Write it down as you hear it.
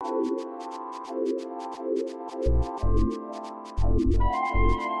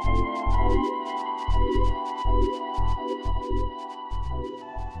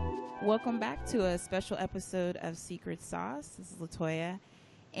Welcome back to a special episode of Secret Sauce. This is Latoya,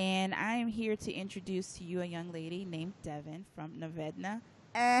 and I am here to introduce to you a young lady named Devin from Navedna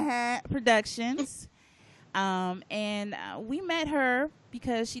Productions. And we met her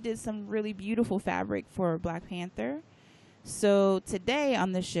because she did some really beautiful fabric for Black Panther. So today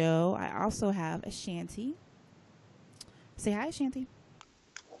on the show, I also have Ashanti. Say hi, Ashanti.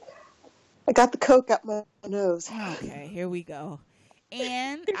 I got the Coke up my nose. Okay, here we go.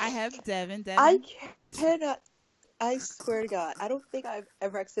 And I have Devin. I cannot. I swear to God, I don't think I've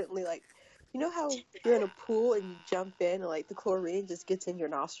ever accidentally, like, you know how you're in a pool and you jump in and like the chlorine just gets in your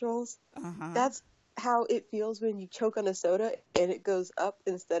nostrils? That's how it feels when you choke on a soda and it goes up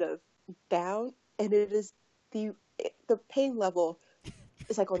instead of down, and it is the pain level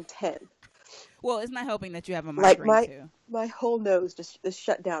is like on 10. Well, it's not helping that you have a migraine like too. My whole nose just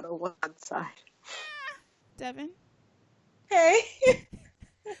shut down on one side. Devin. Hey.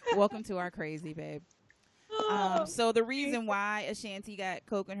 Welcome to our crazy, babe. So the reason why Ashanti got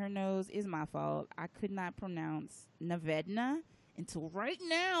Coke in her nose is my fault. I could not pronounce Navedna until right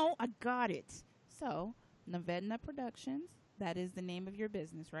now. I got it. So Navedna Productions. That is the name of your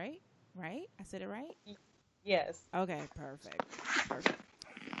business, right? Right? I said it right? Yes. Okay, perfect.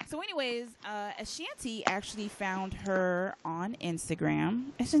 So anyways, Ashanti actually found her on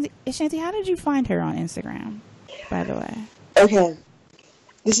Instagram. Ashanti, how did you find her on Instagram, by the way? Okay.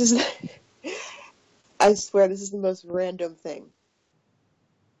 This is... I swear this is the most random thing.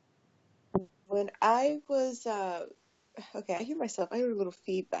 When I was... okay, I hear myself. I hear a little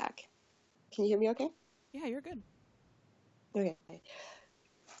feedback. Can you hear me okay? Yeah, you're good. Okay.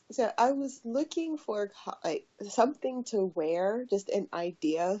 So I was looking for like something to wear, just an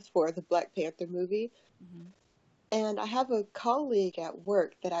idea for the Black Panther movie. Mm-hmm. And I have a colleague at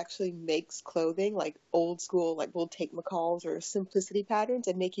work that actually makes clothing, like old school, like we'll take McCall's or Simplicity patterns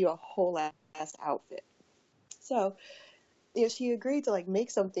and make you a whole ass outfit. So, you know, she agreed to like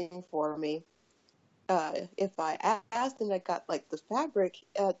make something for me. If I asked, and I got like the fabric,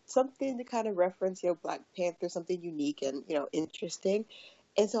 something to kind of reference, you know, Black Panther, something unique and, you know, interesting.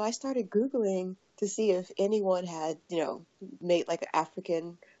 And so I started Googling to see if anyone had, you know, made like an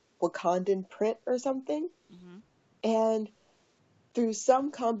African Wakandan print or something. Mm-hmm. And through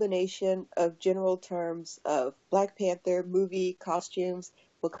some combination of general terms of Black Panther, movie, costumes,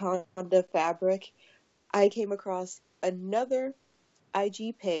 Wakanda fabric, I came across another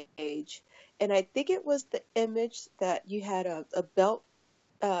IG page, and I think it was the image that you had a belt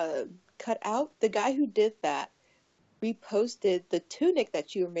cut out. The guy who did that reposted the tunic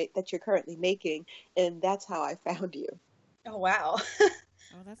that you're currently making, and that's how I found you. Oh wow.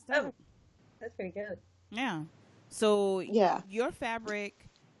 Oh, that's dope. That's pretty good. Yeah. So yeah, your fabric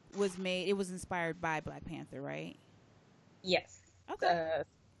was made. It was inspired by Black Panther, right? Yes. Okay.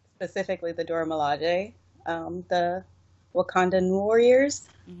 Specifically the Dora Milaje, the Wakandan warriors.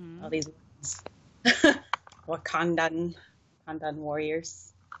 Mm-hmm. All these Wakandan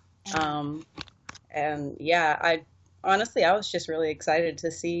warriors. And yeah, I was just really excited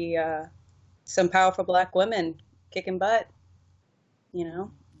to see some powerful Black women kicking butt. You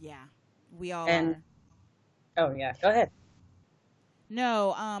know. Yeah, we all are. Oh yeah, go ahead.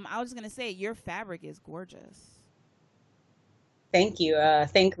 No, I was gonna say your fabric is gorgeous. Thank you.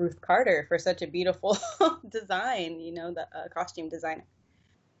 Thank Ruth Carter for such a beautiful design. You know, the costume designer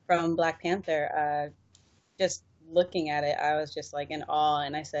from Black Panther. Just looking at it, I was just like in awe,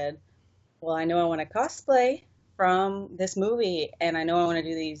 and I said, "Well, I know I want to cosplay from this movie, and I know I want to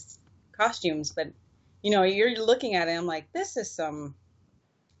do these costumes, but you know, you're looking at it, I'm like, this is some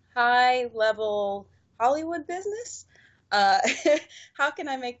high-level Hollywood business. How can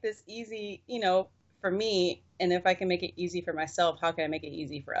I make this easy, you know, for me? And if I can make it easy for myself, how can I make it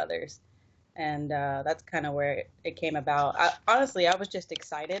easy for others?" And that's kind of where it came about. Honestly, I was just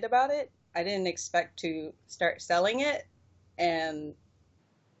excited about it. I didn't expect to start selling it. And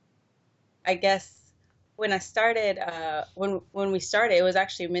I guess when I started, when we started, it was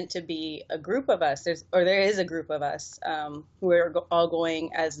actually meant to be a group of us. There is a group of us who are all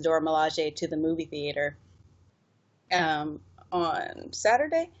going as Dora Milaje to the movie theater on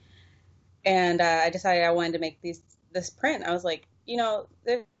Saturday. And I decided I wanted to make this print. I was like, you know,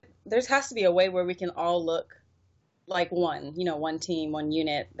 there has to be a way where we can all look like one, you know, one team, one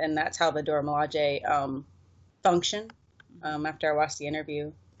unit. And that's how the Dora Milaje functioned after I watched the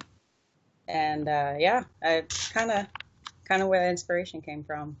interview. And yeah, I kind of where the inspiration came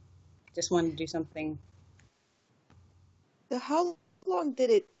from. Just wanted to do something. So how long did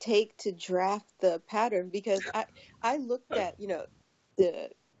it take to draft the pattern? Because I looked at, the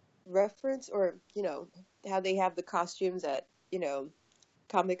reference, or, how they have the costumes at,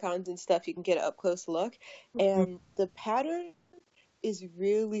 Comic Cons and stuff. You can get an up close look. And the pattern is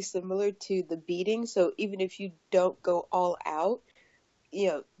really similar to the beating. So even if you don't go all out,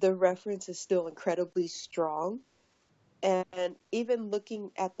 the reference is still incredibly strong. And even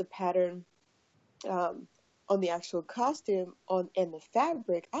looking at the pattern, on the actual costume and the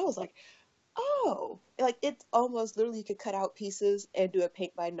fabric, I was like, oh, like it's almost literally you could cut out pieces and do a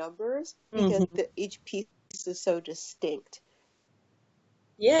paint by numbers because each piece is so distinct.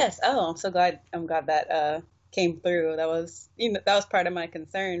 Yes. Oh, I'm glad that came through. That was that was part of my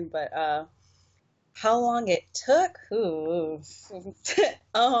concern, but how long it took? Ooh.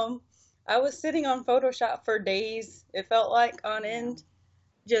 I was sitting on Photoshop for days. It felt like on end,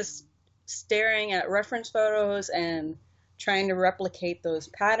 just staring at reference photos and trying to replicate those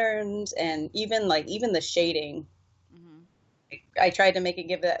patterns, and even the shading. I tried to make it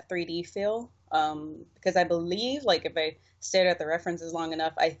give that 3D feel, because I believe, like, if I stared at the references long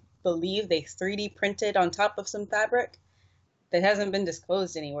enough, I believe they 3D printed on top of some fabric that hasn't been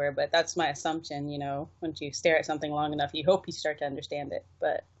disclosed anywhere, but that's my assumption. Once you stare at something long enough, you hope you start to understand it.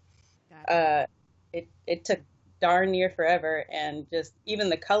 But it took darn near forever, and just even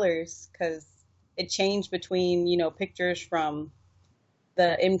the colors, because it changed between pictures from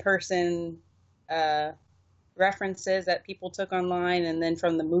the in-person references that people took online, and then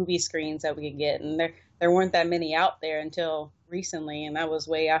from the movie screens that we could get, and there weren't that many out there until recently, and that was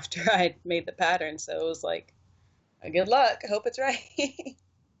way after I made the pattern. So it was like, good luck. I hope it's right.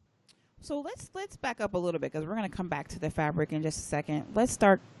 So let's back up a little bit, because we're going to come back to the fabric in just a second. Let's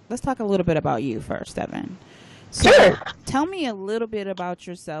talk a little bit about you first, Devin. So Sure. Tell me a little bit about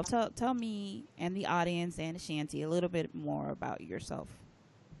yourself. Tell me and the audience and Ashanti a little bit more about yourself.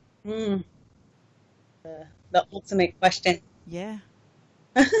 The ultimate question. Yeah.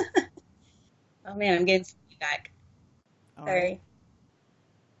 Oh man, I'm getting some feedback. Sorry. Right.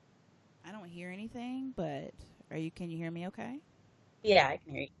 I don't hear anything, but can you hear me okay? Yeah, I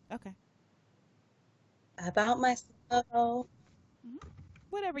can hear you. Okay. About myself.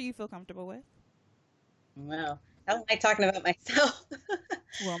 Whatever you feel comfortable with. Well, how am I talking about myself?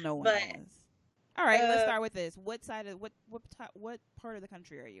 Well, no one is. All right, let's start with this. What side of what part of the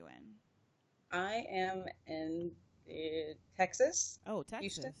country are you in? I am in Texas. Oh, Texas.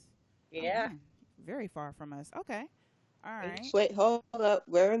 Houston. Yeah. Oh, very far from us. Okay. All right. Wait, hold up.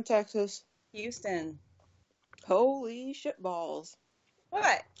 We're in Texas. Houston. Holy shitballs.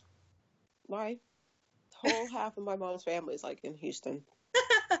 What? My whole half of my mom's family is like in Houston.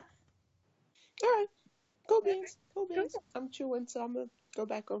 All right. Go beans. Go beans. I'm chewing, so I'm going to go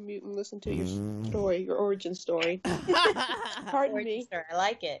back on mute and listen to your story, your origin story. Pardon me. I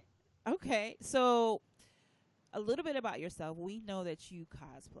like it. Okay. So, a little bit about yourself. We know that you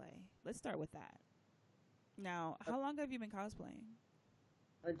cosplay. Let's start with that. Now, how long have you been cosplaying?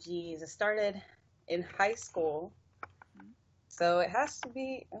 Oh, geez. I started in high school. So it has to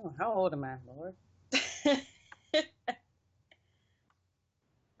be, how old am I, Lord?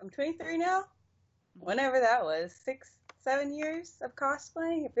 I'm 23 now. Whenever that was, 6-7 years of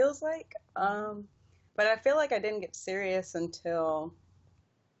cosplaying, it feels like. But I feel like I didn't get serious until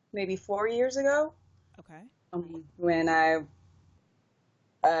maybe 4 years ago. Okay. When I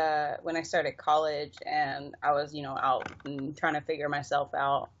started college, and I was, out and trying to figure myself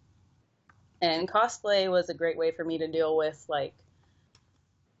out. And cosplay was a great way for me to deal with, like,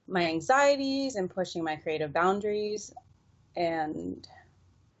 my anxieties and pushing my creative boundaries. And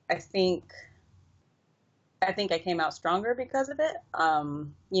I think I came out stronger because of it.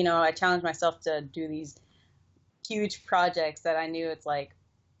 I challenged myself to do these huge projects that I knew it's like,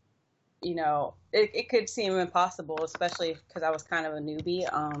 it could seem impossible, especially because I was kind of a newbie.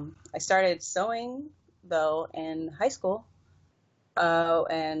 I started sewing, though, in high school.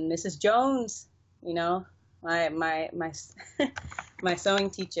 And Mrs. Jones, my my sewing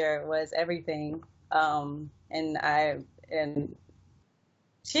teacher was everything. And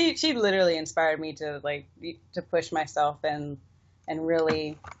she literally inspired me to push myself and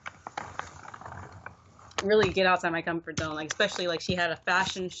really get outside my comfort zone. Like, especially, like, she had a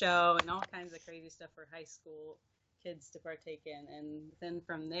fashion show and all kinds of crazy stuff for high school kids to partake in. And then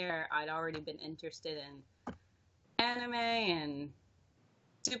from there, I'd already been interested in anime and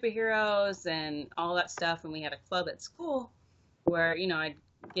superheroes and all that stuff. And we had a club at school where, I'd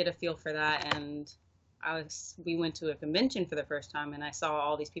get a feel for that. And we went to a convention for the first time, and I saw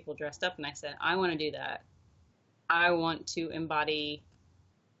all these people dressed up, and I said, I want to do that. I want to embody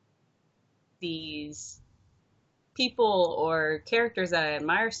these people or characters that I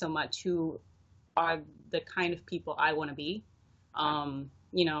admire so much who are the kind of people I want to be.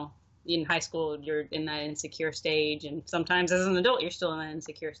 You know, in high school, you're in that insecure stage, and sometimes as an adult, you're still in that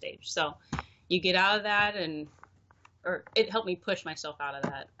insecure stage. So you get out of that, or it helped me push myself out of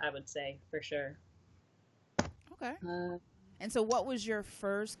that, I would say, for sure. Okay. And so, what was your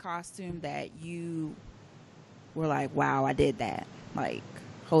first costume that you were like, wow, I did that? Like,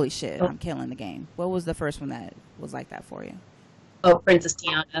 holy shit, I'm killing the game. What was the first one that was like that for you? Oh, Princess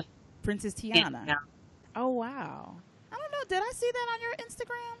Tiana. Princess Tiana. Yeah. Oh, wow. I don't know. Did I see that on your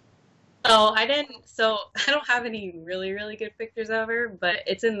Instagram? Oh, I didn't. So I don't have any really, really good pictures of her, but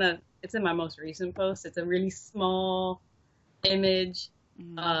it's in my most recent post. It's a really small image,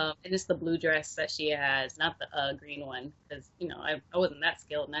 and it's the blue dress that she has, not the green one, because you know I wasn't that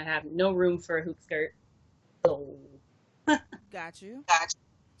skilled, and I have no room for a hoop skirt. So. Got you.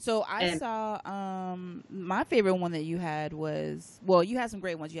 So I saw my favorite one that you had was, well, you had some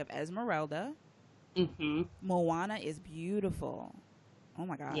great ones. You have Esmeralda. Mm-hmm. Moana is beautiful. Oh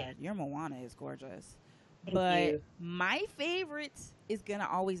my God, yeah. Your Moana is gorgeous. Thank you. My favorite is gonna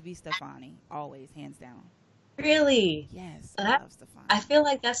always be Stefani. Always, hands down. Really? Yes, I love Stefani. I feel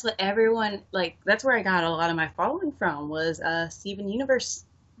like that's what everyone, like, that's where I got a lot of my following from, was Steven Universe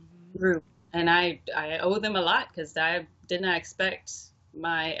group. And I owe them a lot, because I did not expect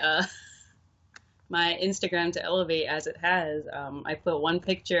my my Instagram to elevate as it has. I put one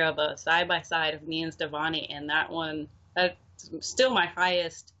picture of a side-by-side of me and Stefani, and that's still my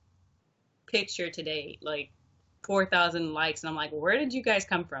highest picture to date, like 4,000 likes. And I'm like, where did you guys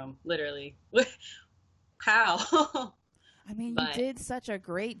come from? Literally. How? I mean, you did such a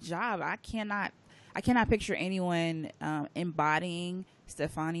great job. I cannot picture anyone embodying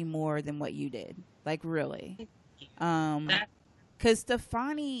Stefani more than what you did. Like, really. Because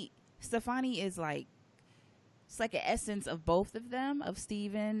Stefani is like, it's like an essence of both of them, of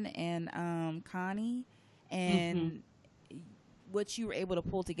Steven and Connie. And what you were able to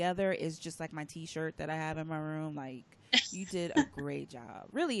pull together is just like my t-shirt that I have in my room. Like, you did a great job.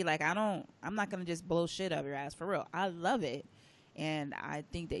 Really, like, I'm not going to just blow shit up your ass, for real. I love it. And I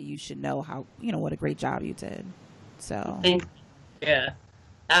think that you should know how, what a great job you did. So. Yeah.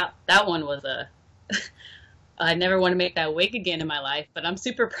 That one was I never want to make that wig again in my life, but I'm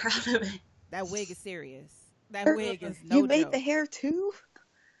super proud of it. That wig is serious. That wig is no joke. You made the hair too?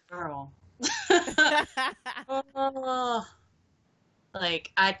 Girl. Oh.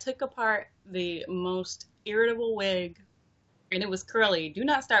 Like, I took apart the most irritable wig, and it was curly. Do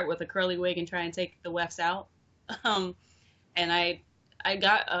not start with a curly wig and try and take the wefts out. And I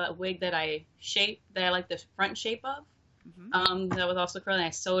got a wig that I like the front shape of. That was also curly. And I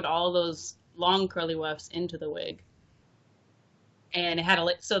sewed all those long curly wefts into the wig. And it had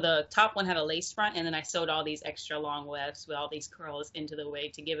so the top one had a lace front, and then I sewed all these extra long wefts with all these curls into the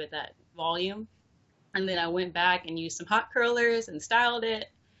wig to give it that volume. And then I went back and used some hot curlers and styled it.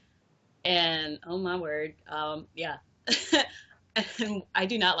 And oh my word, yeah. And I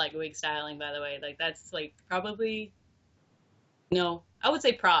do not like wig styling, by the way. Like, that's like probably, no, I would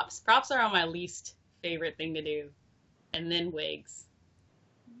say props. Props are on my least favorite thing to do. And then wigs.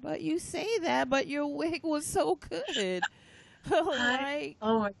 But you say that, but your wig was so good. Like,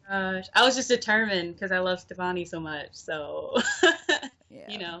 oh my gosh. I was just determined because I love Stefani so much. So,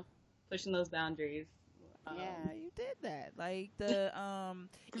 yeah. Pushing those boundaries. Yeah, you did that. Like, the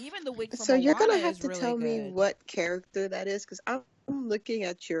even the wig from So you're Moana gonna have to really tell good. me what character that is, because I'm looking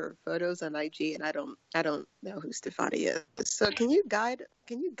at your photos on IG and I don't know who Stefani is. So can you guide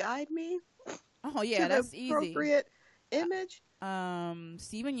me? Oh yeah, that's the appropriate image.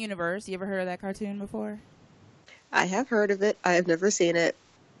 Steven Universe. You ever heard of that cartoon before? I have heard of it. I have never seen it.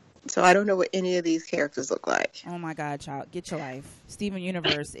 So I don't know what any of these characters look like. Oh my God, child, get your life. Steven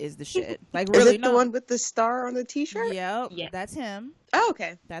Universe is the shit. Like, really, is it the one with the star on the t-shirt? Yep, yeah. That's him. Oh,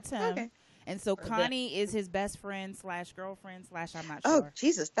 okay. That's him. Okay. And so Connie is his best friend / girlfriend / I'm not sure. Oh,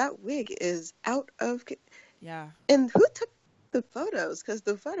 Jesus, that wig is out of... Yeah. And who took the photos? Because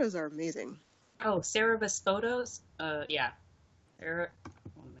the photos are amazing. Oh, Cerebus Photos? Yeah.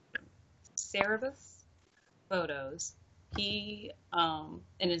 Cerebus Photos. He, and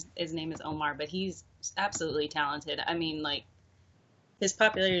his name is Omar, but he's absolutely talented. I mean, like, his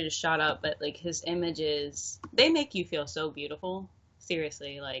popularity just shot up, but, like, his images, they make you feel so beautiful.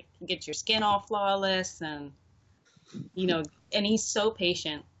 Seriously, like, get your skin all flawless, and, and he's so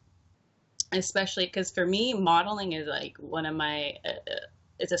patient. Especially, because for me, modeling is, like, one of my,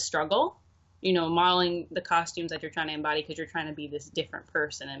 it's a struggle. Modeling the costumes that you're trying to embody, because you're trying to be this different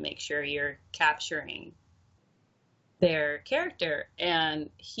person and make sure you're capturing their character, and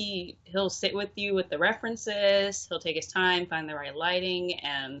he'll sit with you with the references. He'll take his time, find the right lighting,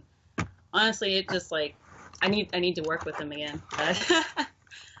 and honestly, it just like I need to work with him again.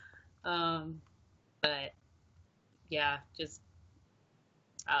 um, but yeah, just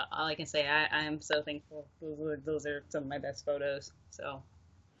all I can say, I am so thankful. Those are some of my best photos. So.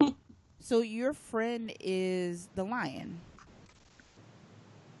 So your friend is the lion.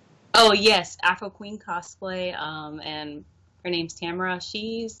 Oh yes, Afro Queen cosplay. And her name's Tamara.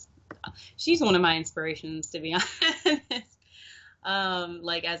 She's one of my inspirations, to be honest.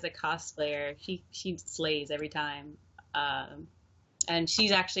 Like as a cosplayer, she slays every time. And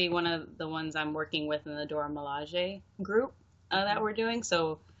she's actually one of the ones I'm working with in the Dora Milaje group that we're doing.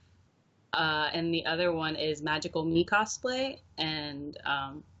 So, and the other one is Magical Me cosplay, and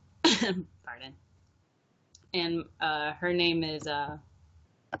pardon. And her name is oh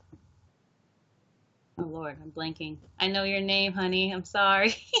Lord, I'm blanking. I know your name, honey. I'm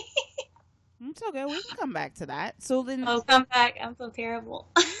sorry. It's okay. We can come back to that. So then, Oh, come back. I'm so terrible.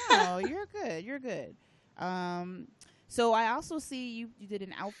 no, you're good. You're good. Um, so I also see you did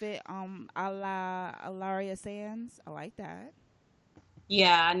an outfit a la Alaria Sands. I like that.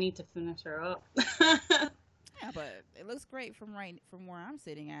 Yeah, I need to finish her up. Yeah, but it looks great from where I'm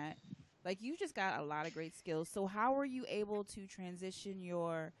sitting at. Like you just got a lot of great skills. So how were you able to transition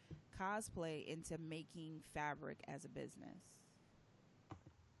your cosplay into making fabric as a business?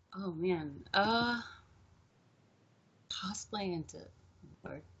 Oh man, cosplay into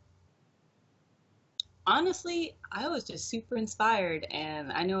Lord. Honestly, I was just super inspired,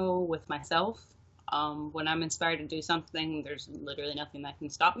 and I know with myself, when I'm inspired to do something, there's literally nothing that can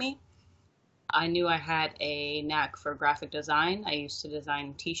stop me. I knew I had a knack for graphic design. I used to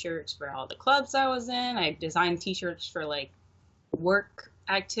design t-shirts for all the clubs I was in. I designed t-shirts for like work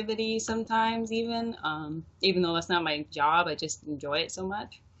activities sometimes even though that's not my job, I just enjoy it so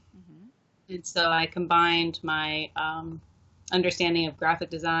much. Mm-hmm. And so I combined my understanding of graphic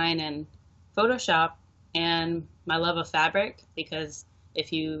design and Photoshop and my love of fabric, because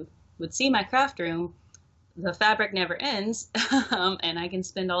if you would see my craft room, the fabric never ends. And I can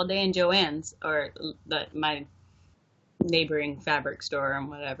spend all day in Joann's or my neighboring fabric store and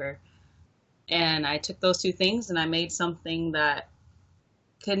whatever. And I took those two things and I made something that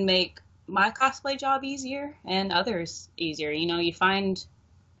could make my cosplay job easier and others easier. You know, you find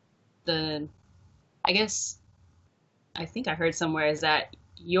the, I guess, I think I heard somewhere is that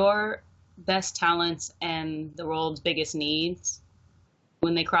your best talents and the world's biggest needs,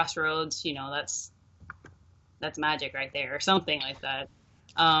 when they cross roads, you know, that's magic right there, or something like that.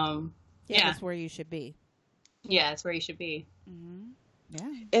 Yeah, Yeah, that's where you should be. yeah, that's where you should be. Mm-hmm.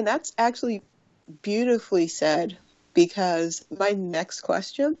 Yeah. And that's actually beautifully said, because my next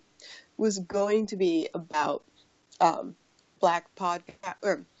question was going to be about um, black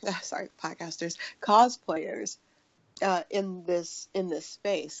podcasters, cosplayers in this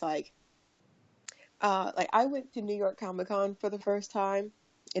space. Like I went to New York Comic Con for the first time,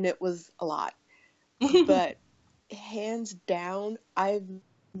 and it was a lot. But hands down, I've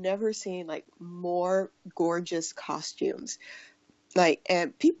never seen like more gorgeous costumes. Like,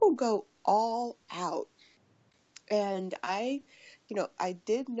 and people go all out. And I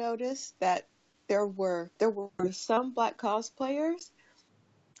did notice that there were some black cosplayers,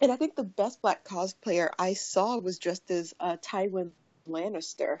 and I think the best black cosplayer I saw was just as Tywin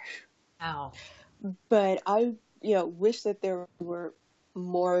Lannister. Wow. But I, wish that there were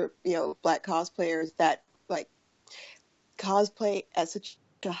more, black cosplayers that like cosplay at such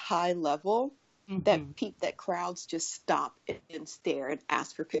a high level that Hmm. that crowds just stop and stare and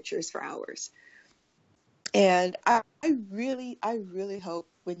ask for pictures for hours. And I really hope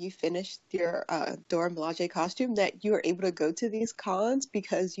when you finish your Dora Milaje costume that you are able to go to these cons,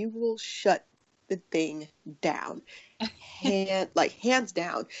 because you will shut the thing down, hands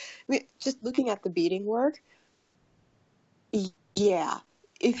down. I mean, just looking at the beading work, yeah.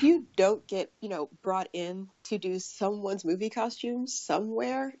 If you don't get, brought in to do someone's movie costume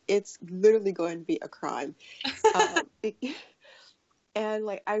somewhere, it's literally going to be a crime. Um, it- and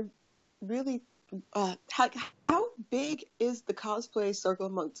like I really how big is the cosplay circle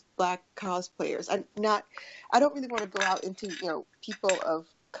amongst black cosplayers? I don't really want to go out into people of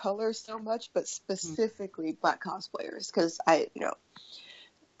color so much, but specifically black cosplayers, because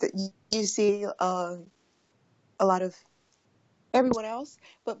you see a lot of everyone else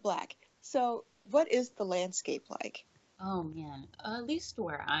but black. So what is the landscape like? Oh man, at least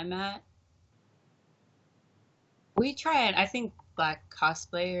where I'm at, we try it. I think black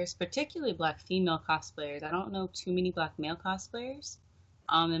cosplayers, particularly black female cosplayers, I don't know too many black male cosplayers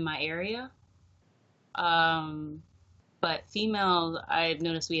in my area. Um But females, I've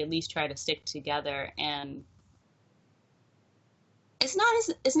noticed we at least try to stick together, and it's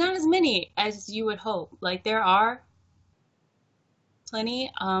not as many as you would hope. Like there are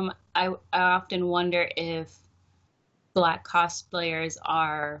plenty. I often wonder if Black cosplayers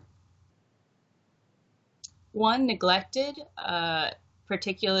are one neglected,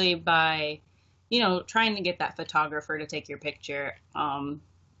 particularly by, trying to get that photographer to take your picture,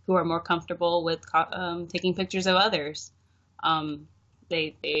 who are more comfortable with taking pictures of others. Um,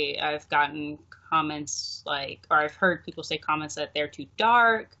 I've gotten comments like, or I've heard people say comments that they're too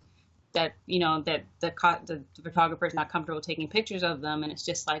dark, that that the photographer is not comfortable taking pictures of them, and it's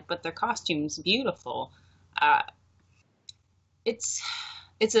just like, but their costume's beautiful. Uh, it's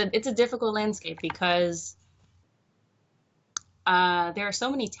it's a difficult landscape because there are so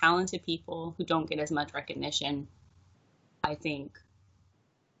many talented people who don't get as much recognition, I think.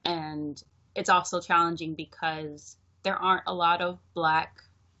 And it's also challenging because there aren't a lot of Black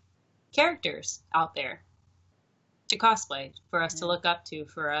characters out there to cosplay, for us to look up to,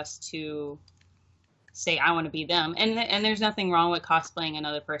 for us to say, I want to be them. And there's nothing wrong with cosplaying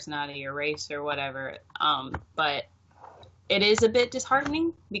another personality or race or whatever. But it is a bit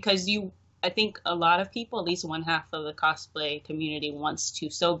disheartening because I think a lot of people, at least one half of the cosplay community, wants to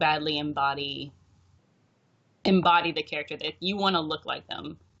so badly embody the character that you want to look like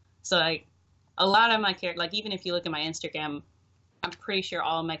them. So like a lot of my character, like even if you look at my Instagram, I'm pretty sure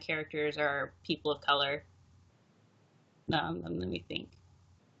all of my characters are people of color. Let me think.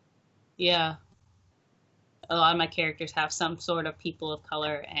 Yeah, a lot of my characters have some sort of people of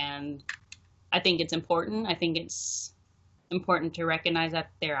color, and I think it's important. I think it's important to recognize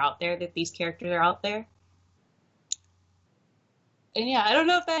that they're out there, that these characters are out there. And yeah, I don't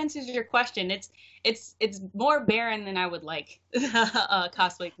know if that answers your question. It's more barren than I would like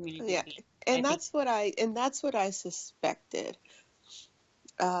cosplay community Yeah, to be. I and think. that's what I suspected,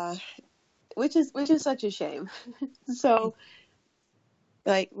 uh, which is such a shame. So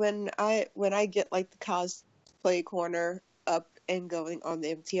like when I get like the cosplay corner up and going on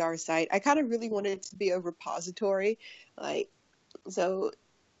the MTR site, I kind of really want it to be a repository, like so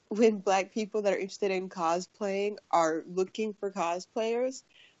when Black people that are interested in cosplaying are looking for cosplayers,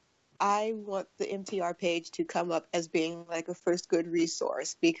 I want the MTR page to come up as being like a first good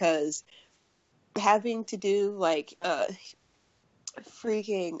resource because having to do like a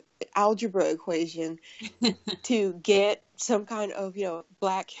freaking algebra equation to get some kind of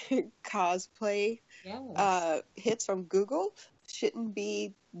Black cosplay Yes. hits from Google shouldn't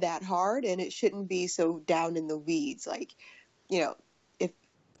be that hard, and it shouldn't be so down in the weeds. Like, if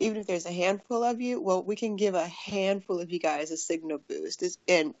even if there's a handful of you, well, we can give a handful of you guys a signal boost.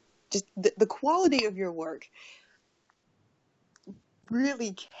 And just the quality of your work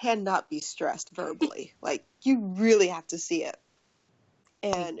really cannot be stressed verbally. Like, you really have to see it.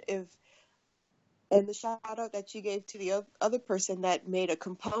 And the shout out that you gave to the other person that made a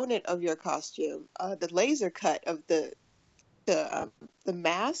component of your costume, the laser cut of the the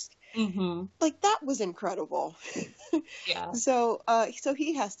mask, Mm-hmm. like that was incredible. Yeah. So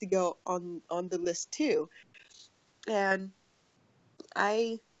he has to go on the list too. And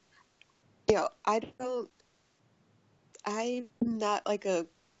I I don't I'm not like a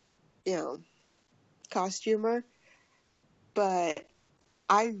you know costumer, but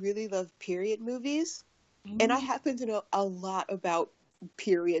I really love period movies, and I Mm, happen to know a lot about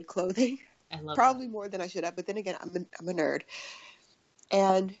period clothing. I love that. Probably more than I should have, but then again, I'm a nerd.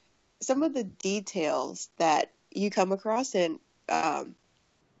 And some of the details that you come across in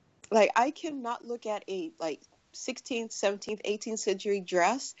like I cannot look at a like 16th, 17th, 18th century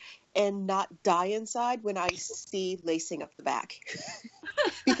dress and not die inside when I see lacing up the back.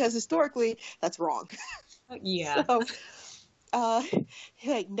 Because historically that's wrong. Yeah. So uh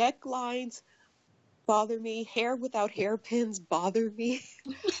like necklines bother me, hair without hairpins bother me.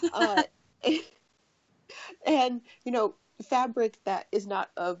 Uh and fabric that is not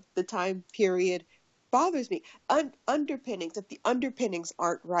of the time period bothers me. Underpinnings, if the underpinnings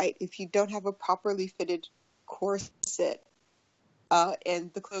aren't right, if you don't have a properly fitted corset,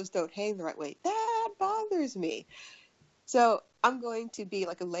 and the clothes don't hang the right way, that bothers me. So I'm going to be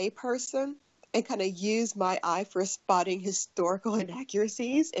like a layperson and kind of use my eye for spotting historical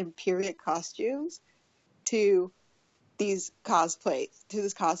inaccuracies in period costumes to this cosplay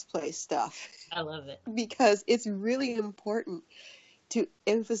stuff. I love it. Because it's really important to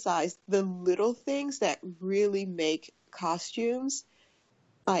emphasize the little things that really make costumes,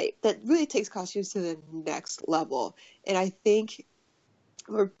 like that really takes costumes to the next level. And I think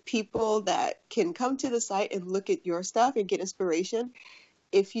for people that can come to the site and look at your stuff and get inspiration,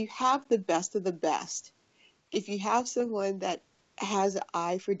 if you have the best of the best, if you have someone that has an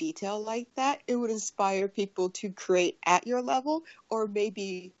eye for detail like that, it would inspire people to create at your level or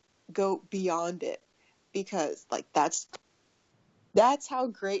maybe go beyond it, because like that's how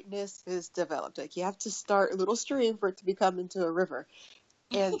greatness is developed. Like you have to start a little stream for it to become into a river.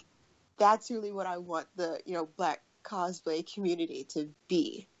 And that's really what I want the, Black cosplay community to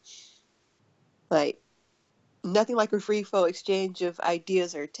be. Like nothing like a free flow exchange of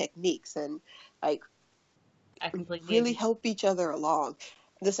ideas or techniques, and like I completely really agree. help each other along.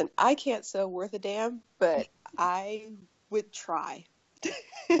 Listen, I can't sew worth a damn, but I would try. Do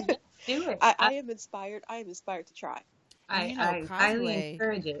it. I am inspired. I am inspired to try. And I highly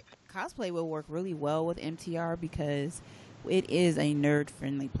encourage it. cosplay will work really well with MTR because it is a nerd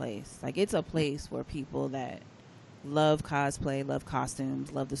friendly place. Like it's a place where people that love cosplay, love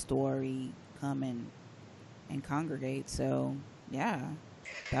costumes, love the story come and congregate. So yeah,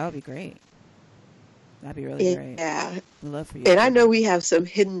 that would be great. That'd be really great. Yeah. We'd love for you. And I know we have some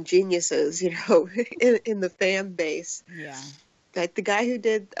hidden geniuses, in the fan base. Yeah. Like the guy who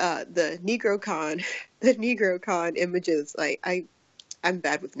did the NegroCon, the NegroCon images. Like I'm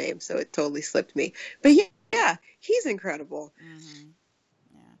bad with names, so it totally slipped me. But yeah, he's incredible. Mm-hmm.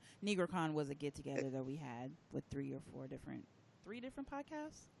 Yeah. NegroCon was a get together that we had with three different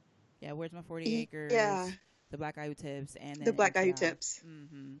podcasts. Yeah, Where's My 40 Acres? Yeah. The Black Guy Who Tips, and then the Black Guy Who MTR. Tips.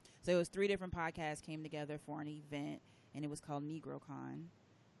 Mm-hmm. So it was three different podcasts came together for an event, and it was called NegroCon.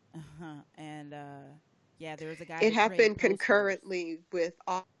 And yeah, there was a guy. It happened concurrently with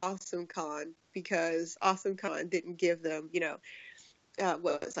AwesomeCon because AwesomeCon didn't give them,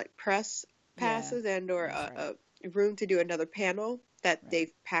 what was like press passes and or a room to do another panel that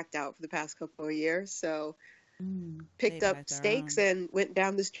they've packed out for the past couple of years. So picked up stakes and went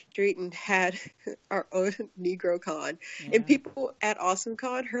down the street and had our own NegroCon. Yeah. And people at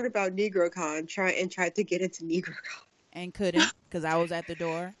AwesomeCon heard about NegroCon tried to get into NegroCon. And couldn't because I was at the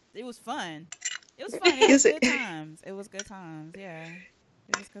door. It was fun. It was fun. It was good times. It was good times. Yeah.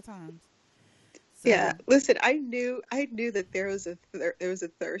 It was good times. So, yeah. Listen, I knew that there was a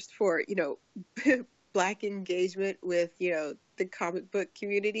thirst for, Black engagement with, the comic book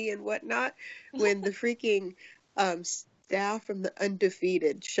community and whatnot when the freaking staff from the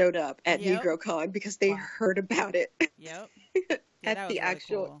Undefeated showed up at NegroCon because they heard about it. Yep. At the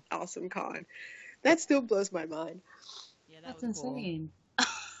actual AwesomeCon. That still blows my mind. Yeah, that's insane.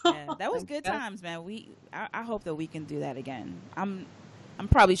 Cool. Yeah, that was good times, man. I hope that we can do that again. I'm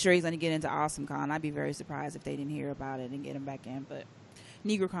probably sure he's going to get into AwesomeCon. I'd be very surprised if they didn't hear about it and get him back in. But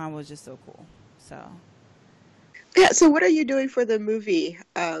NegroCon was just so cool. So. Yeah. So what are you doing for the movie?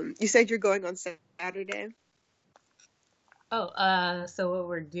 You said you're going on Saturday. Oh, so what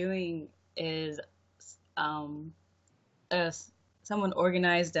we're doing is, someone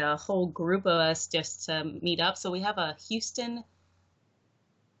organized a whole group of us just to meet up. So we have a Houston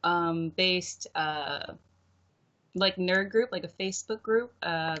based like nerd group, like a Facebook group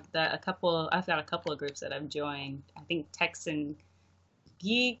I've got a couple of groups that I've joined. I think Texan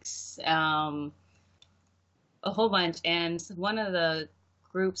Geeks, a whole bunch. And one of the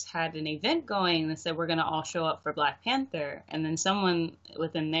groups had an event going that said we're going to all show up for Black Panther. And then someone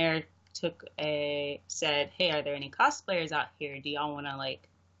within there said, hey, are there any cosplayers out here? Do y'all want to like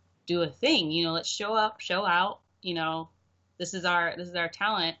do a thing? Let's show up, show out. This is our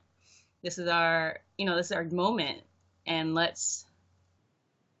talent. This is our moment, and let's,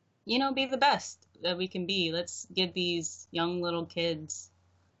 be the best that we can be. Let's give these young little kids,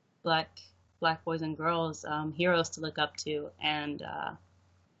 black boys and girls, heroes to look up to. And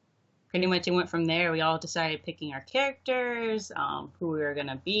pretty much it went from there. We all decided picking our characters, who we were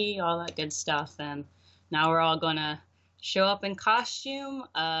gonna be, all that good stuff. And now we're all gonna show up in costume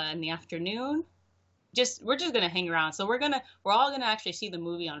in the afternoon. We're just gonna hang around. So we're all gonna actually see the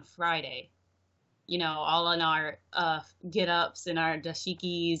movie on Friday. All in our get-ups and our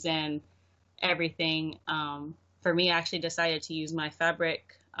dashikis and everything. For me, I actually decided to use my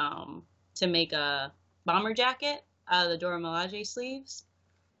fabric to make a bomber jacket out of the Dora Milaje sleeves.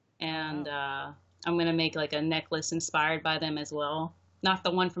 And I'm gonna make like a necklace inspired by them as well. Not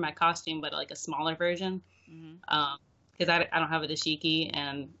the one for my costume, but like a smaller version. Because I don't have a dashiki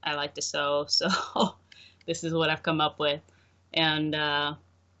and I like to sew, so this is what I've come up with. And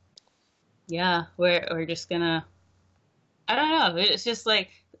yeah, we're just gonna, I don't know, it's just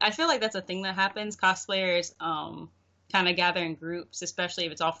like, I feel like that's a thing that happens. Cosplayers kind of gather in groups, especially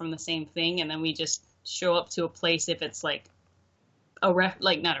if it's all from the same thing, and then we just show up to a place if it's like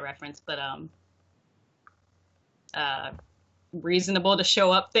not a reference, but reasonable to show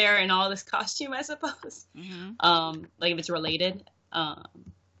up there in all this costume, I suppose. Like if it's related.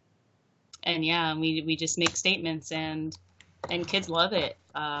 and yeah, we just make statements, and kids love it.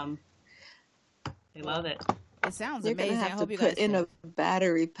 They love it. It sounds You're gonna amazing. I have to hope you put guys in can. a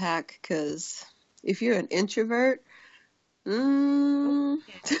battery pack because if you're an introvert, mm,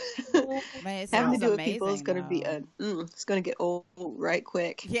 Man, it having to sounds do with people is amazing gonna be though. it's gonna get old right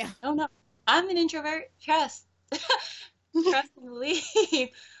quick. Yeah. Oh no, I'm an introvert. Trust, trust and believe.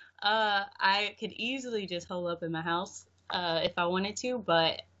 I could easily just hole up in my house if I wanted to,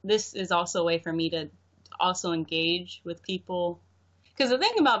 but this is also a way for me to also engage with people. Because the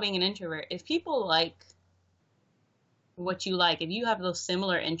thing about being an introvert, if people like what you like, if you have those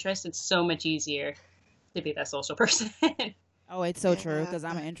similar interests, it's so much easier to be that social person. Oh, it's so true Yeah. because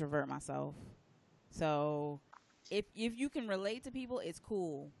I'm an introvert myself. So if you can relate to people, it's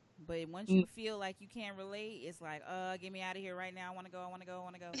cool. But once you feel like you can't relate, it's like, get me out of here right now. I want to go. I want to go. I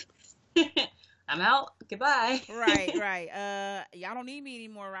want to go. I'm out. Goodbye. Right, right. Y'all don't need me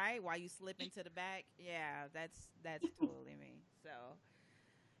anymore, right? While you slip into the back. Yeah, that's totally me. So,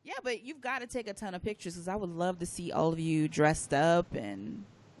 yeah, but you've got to take a ton of pictures because I would love to see all of you dressed up and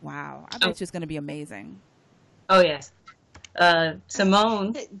wow, I bet you it's going to be amazing. Oh yes.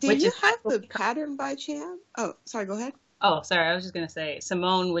 Simone. Hey, do you have the pattern by chance? Oh, sorry. Go ahead. Oh, sorry. I was just gonna say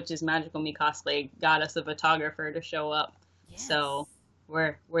Simone, which is Magical Me Cosplay, got us a photographer to show up. Yes. So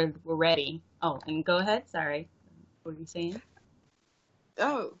we're ready. Oh, and go ahead. Sorry. What were you saying?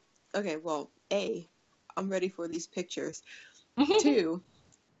 Oh, okay. Well, I'm ready for these pictures. 2,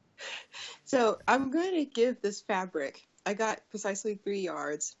 so I'm going to give this fabric. I got precisely 3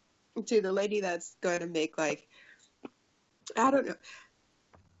 yards to the lady that's going to make I don't know.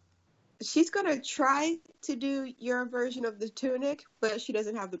 She's going to try to do your version of the tunic, but she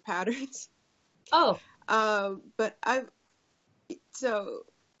doesn't have the patterns. Oh. But I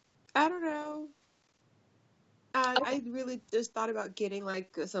don't know. I really just thought about getting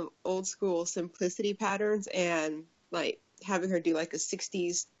some old school simplicity patterns and having her do a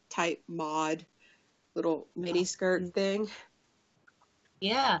 60s type mod little mini skirt thing.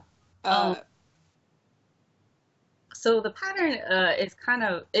 Yeah. So the pattern is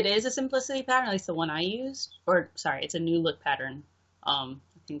it is a simplicity pattern, at least the one I used. Or sorry, it's a new look pattern. I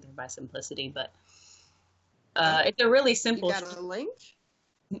think they're by Simplicity, but it's a really simple. You got a link?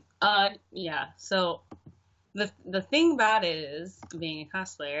 Yeah. So the thing about it is, being a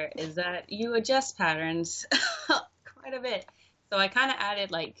cosplayer, is that you adjust patterns quite a bit. So I kind of added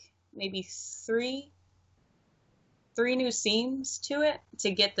maybe three new seams to it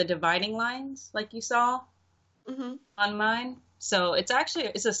to get the dividing lines like you saw on mine. So it's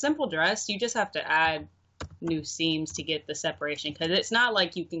a simple dress. You just have to add new seams to get the separation, because it's not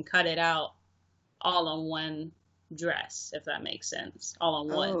like you can cut it out all on one dress, if that makes sense. All on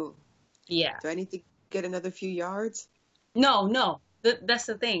one. Oh. Yeah. Do I need to get another few yards? No. That's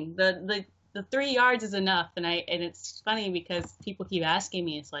the thing. The 3 yards is enough, and it's funny because people keep asking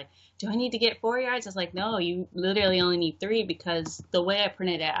me, it's like, do I need to get 4 yards? It's like, no, you literally only need 3, because the way I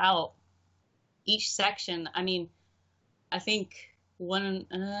printed it out, each section, I think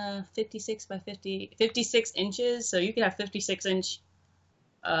 56 by 56 inches, so you could have 56-inch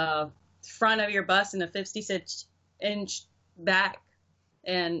front of your bust and a 56-inch back,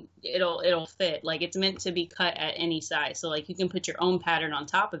 and it'll fit. It's meant to be cut at any size, so you can put your own pattern on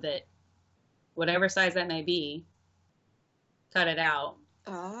top of it, whatever size that may be, cut it out.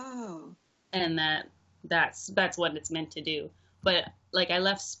 Oh. And that's what it's meant to do. But I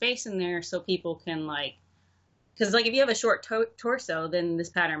left space in there so people can because if you have a short torso, then this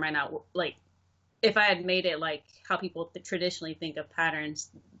pattern might not if I had made it how people traditionally think of patterns,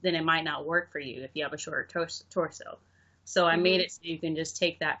 then it might not work for you if you have a short torso. So I made it so you can just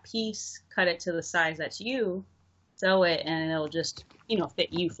take that piece, cut it to the size that's you, sew it, and it'll just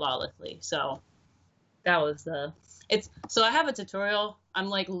fit you flawlessly. So that was so I have a tutorial. I'm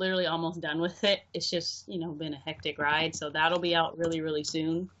literally almost done with it. It's just been a hectic ride, so that'll be out really, really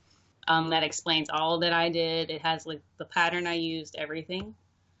soon. That explains all that I did. It has the pattern I used, everything.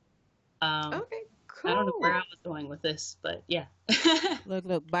 Okay, cool. I don't know where I was going with this, but yeah.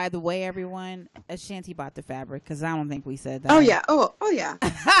 Look. By the way, everyone, Ashanti bought the fabric, because I don't think we said that. Oh yeah. Oh yeah.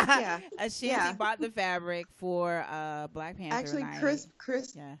 Yeah. Ashanti bought the fabric for Black Panther. Actually, night. Chris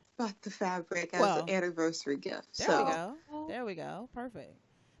bought the fabric as an anniversary gift. There we go. Perfect.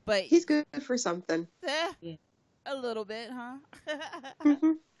 But he's good for something. Yeah. A little bit, huh?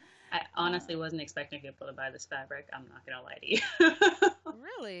 I honestly wasn't expecting people to buy this fabric. I'm not gonna lie to you.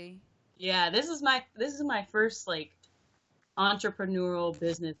 Really? Yeah, this is my first entrepreneurial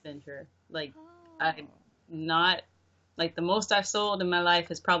business venture. I'm not the most I've sold in my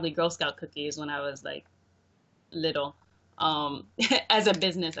life is probably Girl Scout cookies when I was little. as a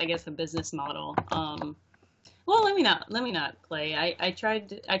business, I guess a business model. Well, let me not play. I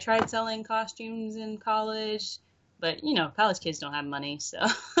tried selling costumes in college, but college kids don't have money, so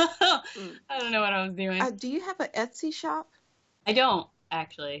I Mm. don't know what I was doing. Do you have an Etsy shop? I don't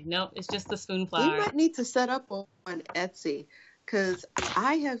actually. Nope, it's just the spoon You flower. might need to set up on Etsy, because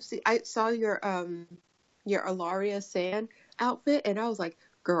I saw your Alaria Sand outfit, and I was like,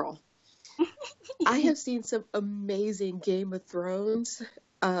 girl, I have seen some amazing Game of Thrones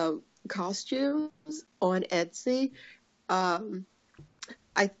costumes on Etsy. Um,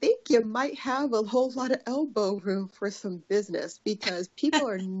 I think you might have a whole lot of elbow room for some business, because people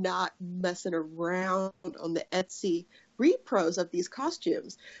are not messing around on the Etsy repros of these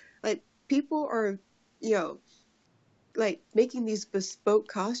costumes. Like, people are, you know, like making these bespoke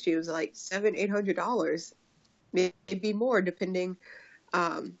costumes like $700-800, maybe more, depending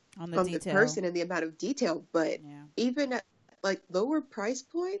On the on the detail. person and the amount of detail. But Yeah. even at like lower price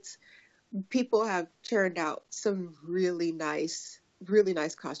points, people have turned out some really nice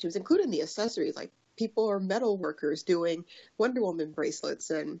costumes, including the accessories. Like, people are metal workers doing Wonder Woman bracelets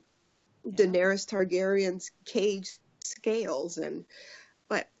and Yeah. Daenerys Targaryen's cage scales, and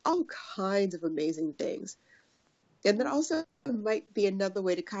like all kinds of amazing things. And that also might be another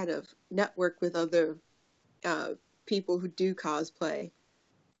way to kind of network with other uh, people who do cosplay.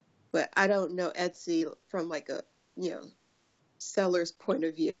 But I don't know Etsy from like a, you know, seller's point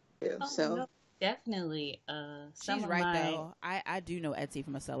of view. Oh So no, definitely. Some She's of right my though. I do know Etsy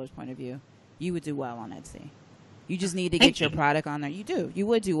from a seller's point of view. You would do well on Etsy. You just need to thank get your you. product on there. You do. You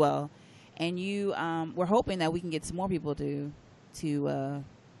would do well. And we're hoping that we can get some more people to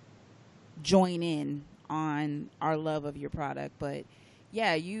join in on our love of your product. But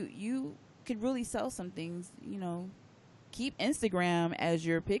yeah, you could really sell some things. Keep Instagram as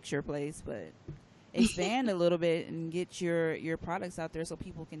your picture place, but expand a little bit and get your products out there so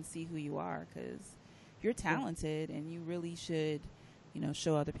people can see who you are, because you're talented and you really should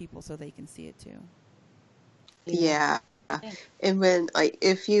show other people so they can see it too. Yeah. yeah. Thanks. And when, like,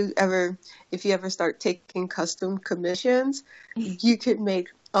 if you ever start taking custom commissions, you could make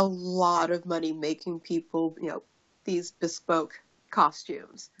a lot of money making people, these bespoke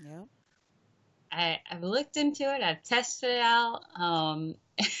costumes. Yep. I've looked into it. I've tested it out.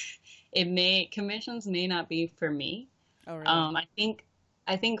 Commissions may not be for me. Oh really?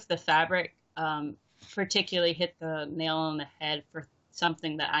 I think the fabric particularly hit the nail on the head for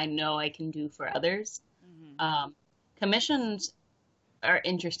something that I know I can do for others. Hmm. Um, Commissions are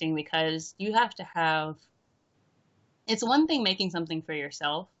interesting because you have to have. It's one thing making something for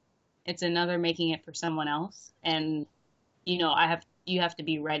yourself. It's another making it for someone else, and you have to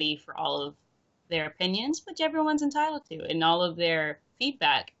be ready for all of their opinions, which everyone's entitled to, and all of their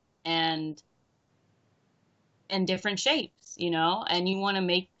feedback and different shapes, and you want to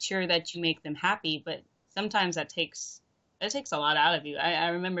make sure that you make them happy, but sometimes that takes a lot out of you. I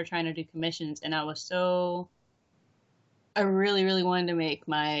remember trying to do commissions, and I really, really wanted to make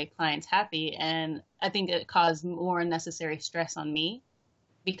my clients happy, and I think it caused more unnecessary stress on me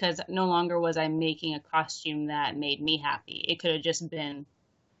because no longer was I making a costume that made me happy. It could have just been,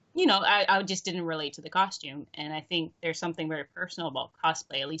 I just didn't relate to the costume. And I think there's something very personal about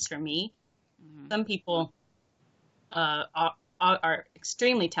cosplay, at least for me. Hmm. Some people are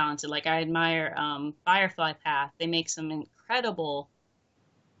extremely talented. Like I admire Firefly Path. They make some incredible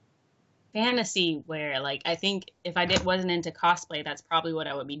fantasy wear. Like I think if wasn't into cosplay, that's probably what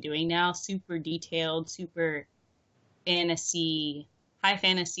I would be doing now. Super detailed, super fantasy, high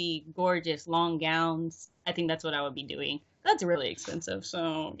fantasy, gorgeous long gowns. I think that's what I would be doing. That's really expensive,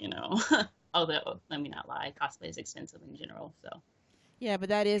 so although let me not lie, cosplay is expensive in general. So Yeah, but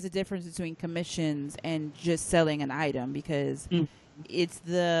that is the difference between commissions and just selling an item, because mm. it's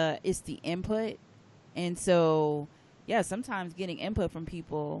the input. And so yeah, sometimes getting input from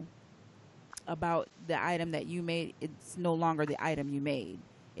people about the item that you made, it's no longer the item you made.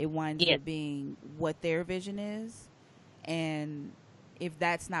 It winds Yeah, up being what their vision is. And if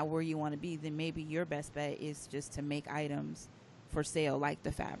that's not where you want to be, then maybe your best bet is just to make items for sale, like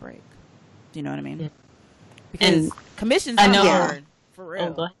the fabric. Do you know what I mean? yeah. Because And commissions I are know. Yeah. hard, for Oh, go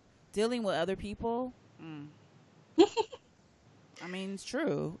real. ahead. Dealing with other people, I mean, it's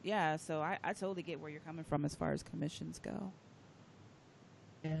true. Yeah, so I totally get where you're coming from as far as commissions go.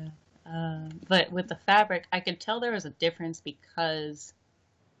 Yeah. But with the fabric, I could tell there was a difference because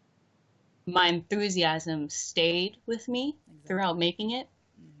my enthusiasm stayed with me throughout Exactly. making it.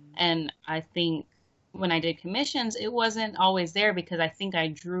 Hmm. And I think when I did commissions, it wasn't always there because I think I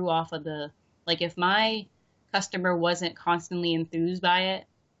drew off of like if my customer wasn't constantly enthused by it,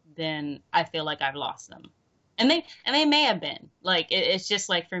 then I feel like I've lost them. And they may have been like it's just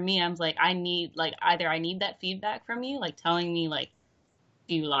like for me, I'm like I need like either I need that feedback from you, like telling me like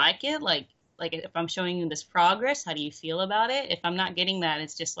do you like it, like if I'm showing you this progress, how do you feel about it? If I'm not getting that,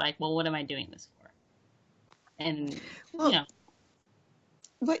 it's just like, well, what am I doing this for? And you Well, know,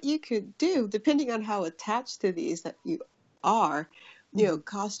 what you could do, depending on how attached to these that you are,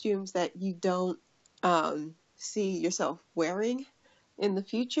 costumes that you don't see yourself wearing in the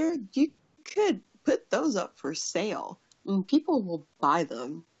future, you could put those up for sale and people will buy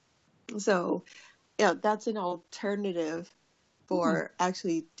them. So, yeah, that's an alternative for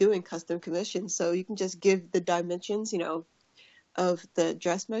actually doing custom commissions. So you can just give the dimensions, of the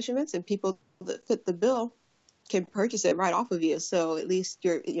dress measurements, and people that fit the bill can purchase it right off of you. So at least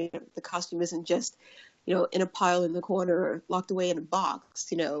the costume isn't just, in a pile in the corner or locked away in a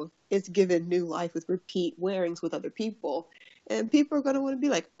box. It's given new life with repeat wearings with other people. And people are going to want to be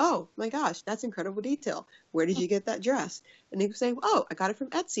like, oh my gosh, that's incredible detail. Where did you get that dress? And they can say, oh, I got it from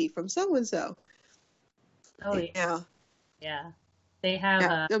Etsy, from so and so. oh yeah, Yeah. yeah, they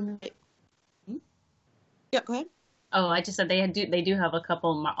have Yeah. Yeah, go ahead. oh, I just said they do have a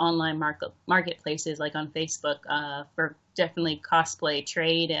couple online marketplaces like on Facebook for definitely cosplay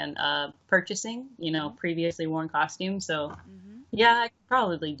trade and purchasing, previously worn costumes. So yeah, I could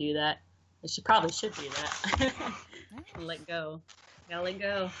probably do that. She probably should do that. Let go. Gotta let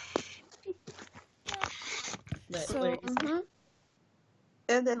go. But So,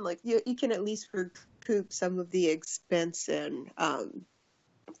 and then like you can at least recoup some of the expense and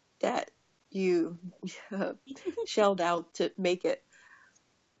that you shelled out to make it.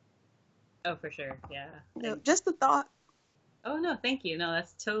 oh, for sure, yeah. Just a thought. Oh no, thank you. No,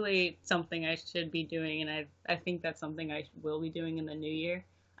 that's totally something I should be doing, and I think that's something I will be doing in the new year.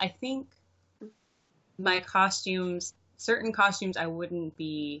 I think my costumes, certain costumes, I wouldn't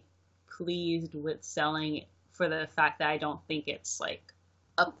be pleased with selling for the fact that I don't think it's like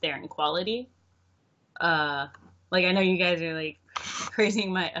up there in quality. Like I know you guys are like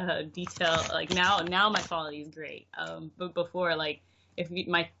praising my detail. Like now my quality is great. But before, like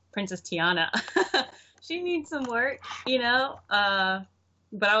my Princess Tiana, she needs some work, but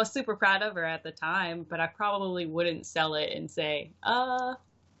I was super proud of her at the time. But I probably wouldn't sell it and say,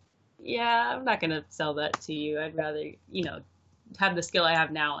 yeah, I'm not gonna sell that to you. I'd rather, have the skill I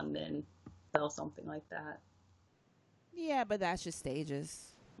have now and then sell something like that. yeah, but that's just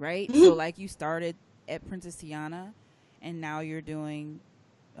stages, right? So, like, you started at Princess Tiana, and now you're doing,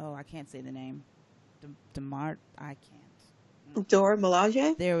 oh, I can't say the name. Demar, I can't. Dora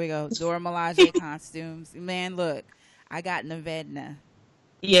Milaje. There we go. Dora Milaje costumes. Man, look, I got Navedna.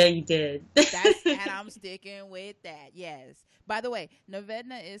 Yeah, you did. And I'm sticking with that. Yes. By the way,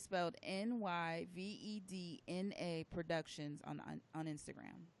 Navedna is spelled Nyvedna Productions on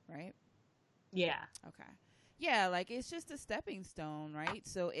Instagram, right? Yeah. Okay. Yeah, like it's just a stepping stone, right?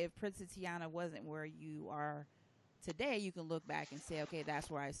 So if Princess Tiana wasn't where you are today, you can look back and say, okay, that's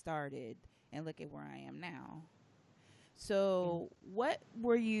where I started, and look at where I am now. So, what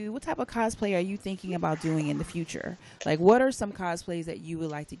type of cosplay are you thinking about doing in the future? Like, what are some cosplays that you would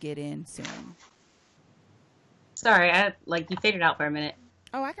like to get in soon? Sorry, you faded out for a minute.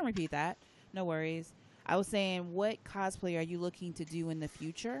 Oh, I can repeat that. No worries. I was saying, what cosplay are you looking to do in the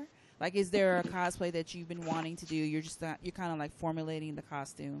future? Like, is there a cosplay that you've been wanting to do? You're just not, you're kind of like formulating the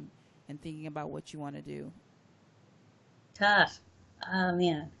costume and thinking about what you want to do. Tough. Oh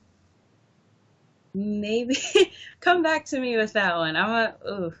man. Maybe come back to me with that one. I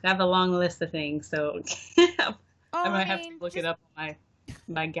have a long list of things, so I might have to look it up on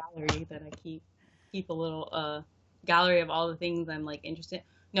my gallery that I keep a little gallery of all the things I'm like interested.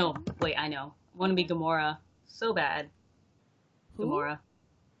 No, wait, I know. I want to be Gamora so bad. Who? Gamora.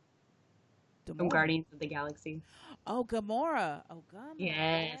 From Guardians of the Galaxy. Oh, Gamora. Oh, Gamora.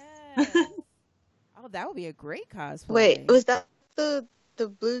 Yes. Oh, that would be a great cosplay. Wait, was that the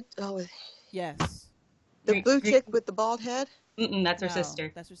blue? Oh, yes. The blue chick with the bald head? That's her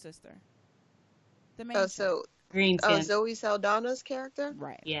sister. That's her sister. The main chick. Green skin. Zoe Saldana's character?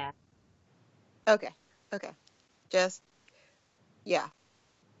 Right. Yeah. Okay. Just, yeah.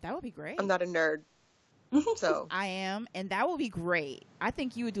 That would be great. I'm not a nerd, so. I am, and that would be great. I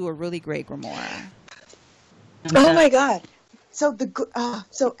think you would do a really great Gamora. Oh my god. So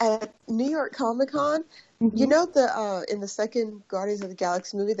so at New York Comic Con, in the second Guardians of the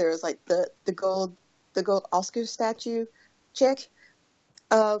Galaxy movie, there was like the gold Oscar statue chick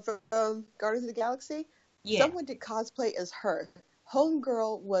from Guardians of the Galaxy. Yeah. Someone did cosplay as her.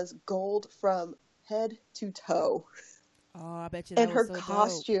 Homegirl was gold from head to toe. Oh, I bet you that and was her so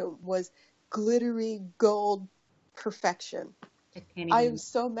costume dope. was glittery gold perfection. I am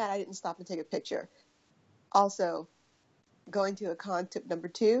so mad I didn't stop and take a picture. Also, going to a con, tip number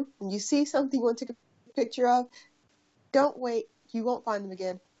 2, when you see something you want to take a picture of, don't wait. You won't find them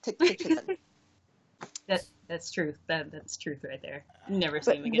again. Take the picture then. That's truth. That's truth right there. Never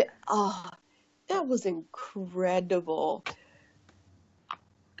see But him again. that was incredible.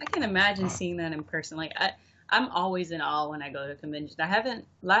 I can imagine seeing that in person. Like I'm always in awe when I go to conventions.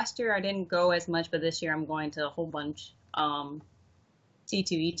 Last year I didn't go as much, but this year I'm going to a whole bunch.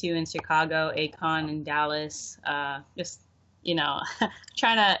 C2E2 in Chicago, A-Kon in Dallas. Just,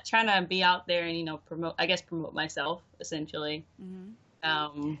 trying to be out there and, promote myself essentially.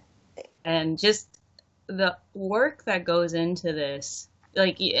 Mm-hmm. And just the work that goes into this,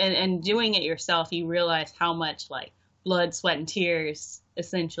 like, and doing it yourself, you realize how much like blood, sweat, and tears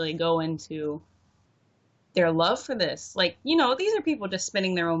essentially go into their love for this. Like, these are people just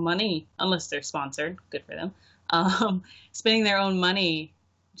spending their own money, unless they're sponsored, good for them. Spending their own money,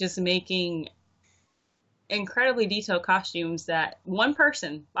 just making incredibly detailed costumes that one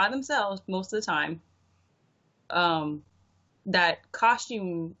person by themselves most of the time, that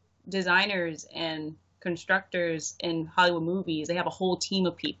costume designers and constructors in Hollywood movies, they have a whole team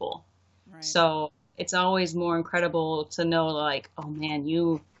of people. Right. So it's always more incredible to know, like, oh man,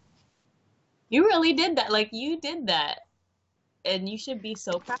 you really did that. Like, you did that, and you should be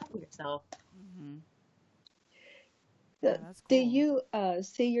so proud of yourself. Mm-hmm. Yeah, that's cool. Do you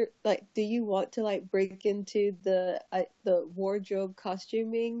do you want to like break into the wardrobe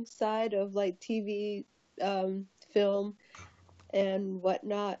costuming side of like TV, film, and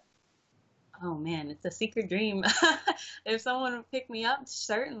whatnot? Oh man, it's a secret dream. If someone would pick me up,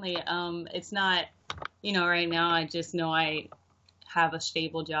 certainly. It's not, right now I just know I have a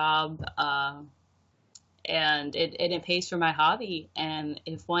stable job, and it pays for my hobby. And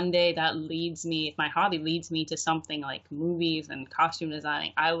if one day if my hobby leads me to something like movies and costume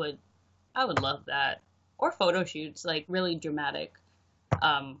designing, I would love that. Or photo shoots, like really dramatic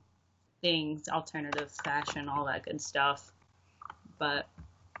things, alternative fashion, all that good stuff. But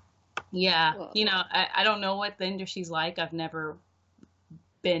yeah, well, I don't know what the industry's like. I've never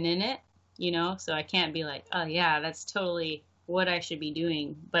been in it, so I can't be like, oh yeah, that's totally what I should be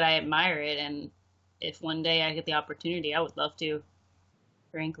doing. But I admire it, and if one day I get the opportunity, I would love to,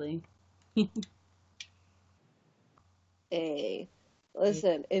 frankly. Hey,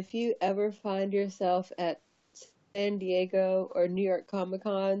 listen, if you ever find yourself at San Diego or New York Comic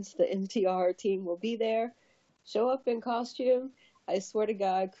Cons, the MTR team will be there. Show up in costume. I swear to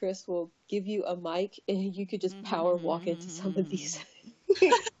God, Chris will give you a mic and you could just power walk into some of these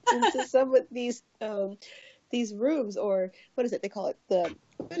these rooms, or what is it? They call it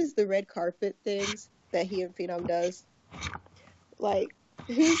what is the red carpet things that he and Phenom does? Like,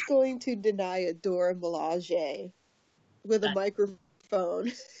 who's going to deny a Dora Milaje with a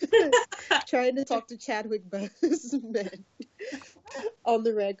microphone trying to talk to Chadwick Boseman on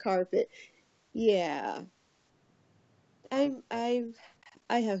the red carpet? Yeah. I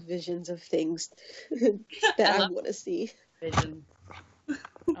have visions of things that I want to see. Vision.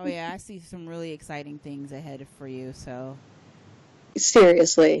 Oh yeah, I see some really exciting things ahead for you. So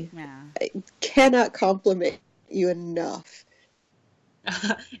seriously, yeah, I cannot compliment you enough.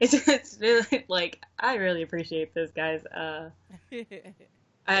 It's really like, I really appreciate this, guys. I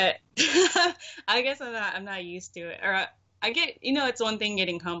guess I'm not used to it, or I get, it's one thing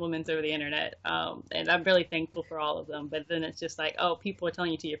getting compliments over the internet, and I'm really thankful for all of them. But then it's just like, oh, people are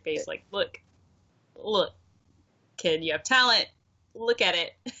telling you to your face, like, look, kid, you have talent. Look at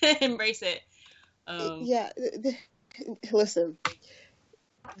it, embrace it. Yeah, listen,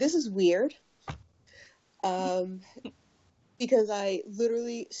 this is weird, because I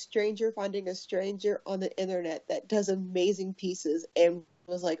literally stranger finding a stranger on the internet that does amazing pieces and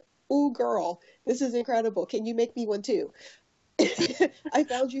was like, "Ooh, girl, this is incredible. Can you make me one too?" I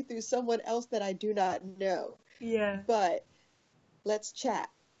found you through someone else that I do not know. Yeah. But let's chat.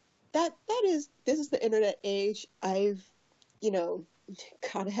 This is the internet age. I've,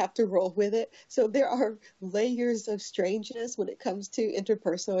 kind of have to roll with it. So there are layers of strangeness when it comes to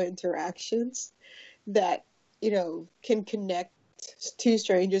interpersonal interactions that, can connect two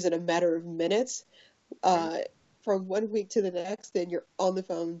strangers in a matter of minutes. From one week to the next, then you're on the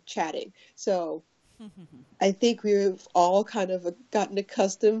phone chatting. So I think we've all kind of gotten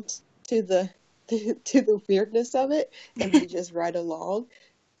accustomed to the weirdness of it, and we just ride along.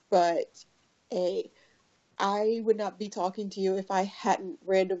 But hey, I would not be talking to you if I hadn't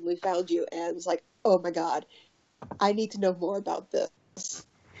randomly found you and was like, oh my God, I need to know more about this.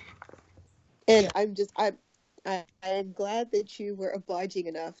 And I'm glad that you were obliging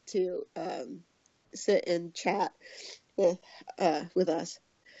enough to sit and chat with us.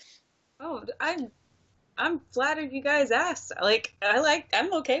 Oh, I'm flattered you guys asked.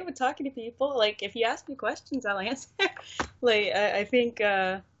 I'm okay with talking to people. Like, if you ask me questions, I'll answer. I think,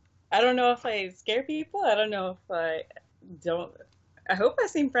 I don't know if I scare people. I don't know if I don't. I hope I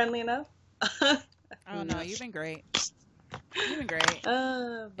seem friendly enough. Oh no, you've been great. You've been great.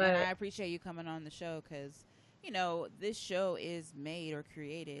 And I But appreciate you coming on the show because, this show is made or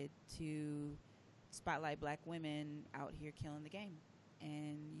created to spotlight black women out here killing the game.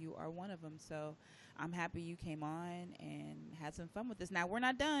 And you are one of them. So I'm happy you came on and had some fun with this. Now, we're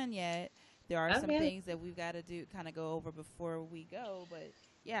not done yet. There are some man, things that we've got to do, kind of go over before we go. But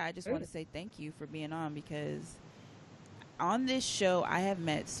yeah, I just want to say thank you for being on because on this show, I have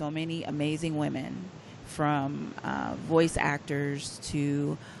met so many amazing women from voice actors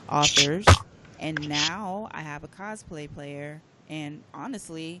to authors. And now I have a cosplay player and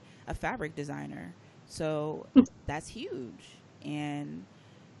honestly, a fabric designer. So that's huge. And,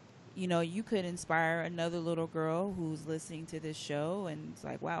 you could inspire another little girl who's listening to this show and it's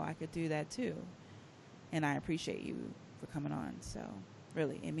like, wow, I could do that too. And I appreciate you for coming on. So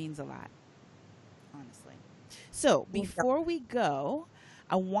really, it means a lot, honestly. So before we go,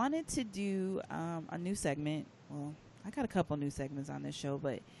 I wanted to do a new segment. Well, I got a couple new segments on this show,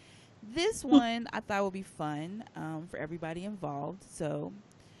 but this one I thought would be fun for everybody involved. So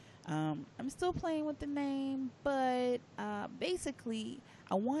I'm still playing with the name, but basically,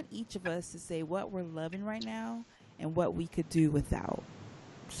 I want each of us to say what we're loving right now and what we could do without.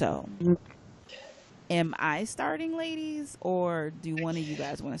 So, am I starting, ladies, or do one of you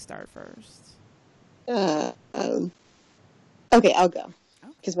guys want to start first? Okay, I'll go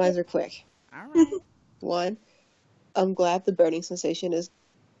because Okay. mine are quick. All right. One, I'm glad the burning sensation is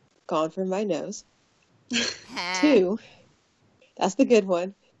gone from my nose. Two, that's the good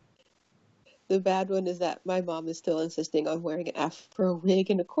one. The bad one is that my mom is still insisting on wearing an afro wig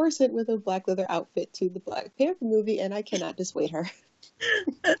and a corset with a black leather outfit to the Black Panther movie, and I cannot dissuade her.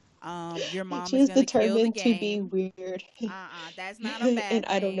 Your mom She is is gonna kill the determined to be game. weird, That's not a and bad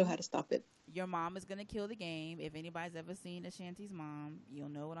I don't know how thing. to stop it. Your mom is gonna kill the game. If anybody's ever seen Ashanti's mom, you'll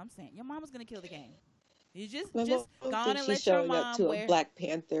know what I'm saying. Your mom is gonna kill the game. You My just mom go on thinks and she's let your showing up mom to a wear. Black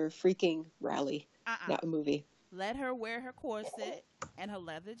Panther freaking rally, Uh-uh. not a movie. Let her wear her corset and her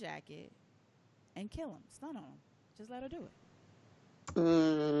leather jacket and kill him. Stun on him. Just let her do it.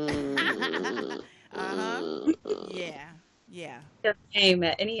 Uh-huh. Yeah. Yeah. game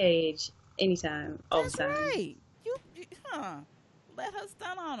at any age, anytime, all the That's time. right. Huh. Let her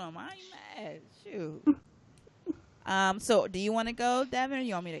stun on him. I ain't mad. Shoot. So do you want to go, Devin, or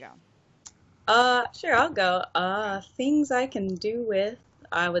you want me to go? Sure, I'll go. Things I can do with,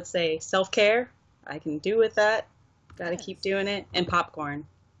 I would say self-care. I can do with that. Gotta keep Yes. doing it. And popcorn,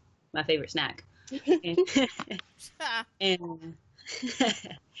 my favorite snack. And and,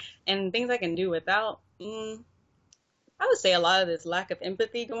 and things I can do without. I would say a lot of this lack of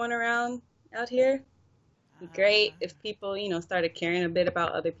empathy going around out here. It'd be great if people, started caring a bit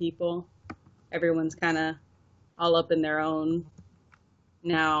about other people. Everyone's kind of all up in their own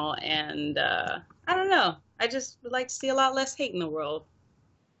now, and I don't know. I just would like to see a lot less hate in the world.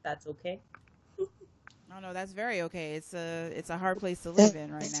 That's okay. No, that's very okay. It's a hard place to live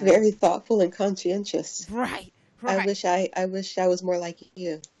in right That's now. very thoughtful and conscientious. Right. I Right. wish I was more like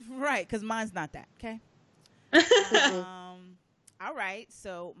you. Right. Because mine's not that. Okay. All right.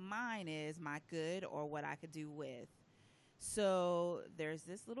 So mine is my good or what I could do with. So there's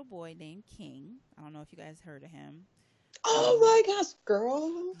this little boy named King. I don't know if you guys heard of him. Oh my gosh,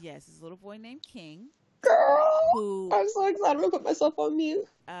 girl. Yes, this little boy named King. Girl. I'm so excited. I'm going to put myself on mute.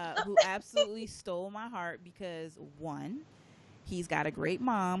 Who absolutely stole my heart because, one, he's got a great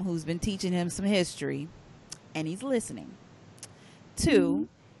mom who's been teaching him some history, and he's listening. Two,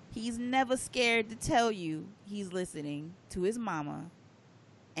 he's never scared to tell you he's listening to his mama,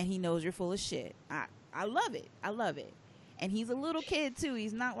 and he knows you're full of shit. I love it. I love it. And he's a little kid, too.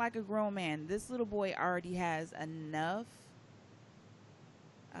 He's not like a grown man. This little boy already has enough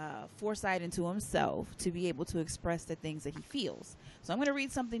foresight into himself to be able to express the things that he feels. So I'm going to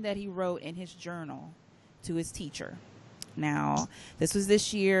read something that he wrote in his journal to his teacher. Now,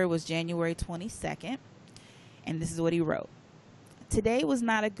 this year, was January 22nd, and this is what he wrote. Today was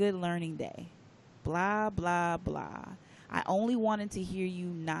not a good learning day. Blah, blah, blah. I only wanted to hear you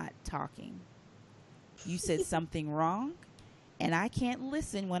not talking. You said something wrong, and I can't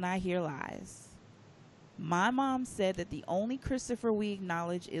listen when I hear lies. My mom said that the only Christopher we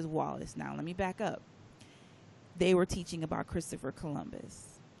acknowledge is Wallace. Now, let me back up. They were teaching about Christopher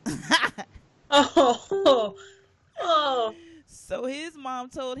Columbus. Oh. So his mom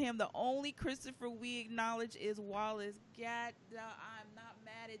told him the only Christopher we acknowledge is Wallace. God, I'm not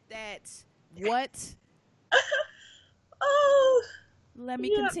mad at that. What? Let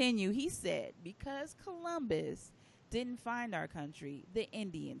me Yeah. continue. He said, because Columbus didn't find our country, the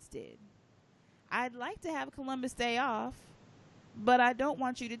Indians did. I'd like to have Columbus Day off, but I don't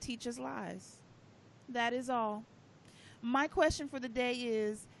want you to teach us lies. That is all. My question for the day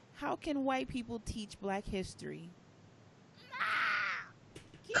is, how can white people teach black history? Ah!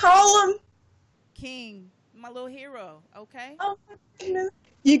 King. Call him. King. My little hero, okay? Oh my goodness.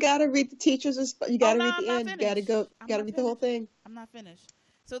 You gotta read the teacher's response. You Oh, gotta no, read I'm the not end. You gotta finished. go. I'm Gotta not read the whole finished. thing. I'm not finished.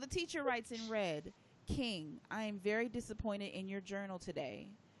 So the teacher writes in red, King, I am very disappointed in your journal today.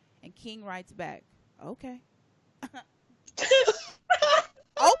 And King writes back, okay.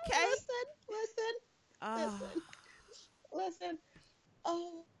 Okay. Listen, Ah, listen.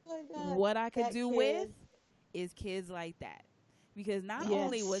 Oh my God, what I could that do with kid. is kids like that. Because not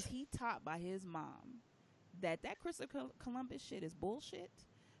only was Yes. he taught by his mom that Christopher Columbus shit is bullshit,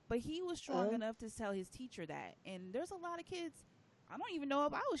 but he was strong Uh, enough to tell his teacher that. And there's a lot of kids, I don't even know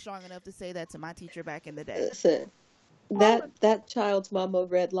if I was strong enough to say that to my teacher back in the day. Listen, Oh, that child's mama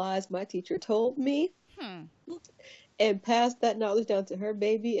read lies my teacher told me Hmm. and passed that knowledge down to her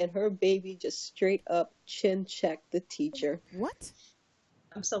baby, and her baby just straight up chin checked the teacher. What?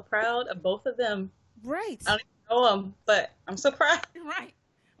 I'm so proud of both of them. Right. I don't even know them, but I'm so proud. Right.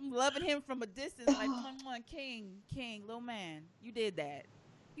 I'm loving him from a distance, like, come on, King, little man. You did that.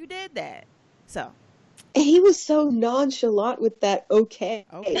 You did that. So, And he was so nonchalant with that. Okay.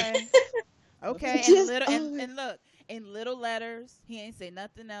 okay. Okay. And Just little oh, and look, in little letters, he ain't say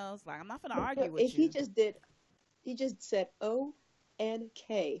nothing else. Like, I'm not gonna argue and with you. he just said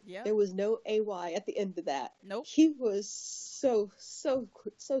O-N-K. Yep. There was no A-Y at the end of that. Nope. He was so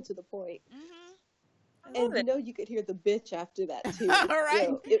to the point. Mm-hmm. I love And it. you could hear the bitch after that too. All right.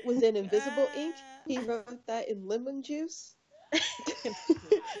 It was in invisible ink. He wrote that in lemon juice.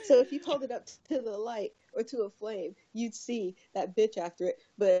 So if you hold it up to the light or to a flame, you'd see that bitch after it.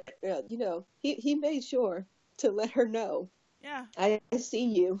 But he made sure to let her know, Yeah. I see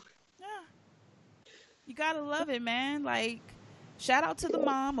you. Yeah. You gotta love it, man. Like, shout out to the Yeah.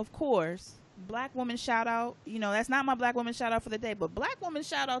 mom, of course. Black woman shout out. That's not my black woman shout out for the day, but black woman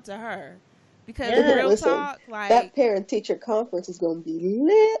shout out to her. Because Yeah. real Listen, talk, like, that parent teacher conference is going to be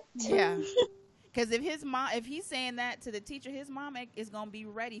lit. yeah. Because if he's saying that to the teacher, his mom is gonna be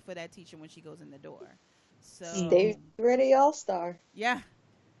ready for that teacher when she goes in the door. So Stay ready, all star. yeah.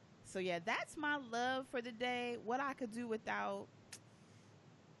 So yeah, that's my love for the day. What I could do without,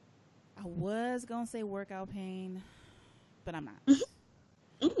 I was gonna say workout pain, but I'm not.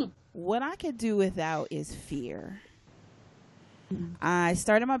 Mm. What I could do without is fear. I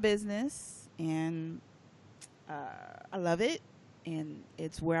started my business and I love it, and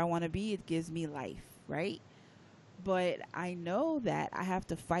it's where I want to be. It gives me life, right? But I know that I have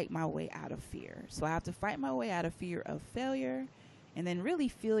to fight my way out of fear. So I have to fight my way out of fear of failure, and then really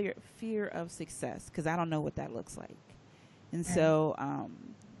fear of success, because I don't know what that looks like. And so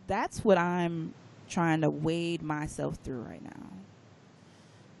that's what I'm trying to wade myself through right now.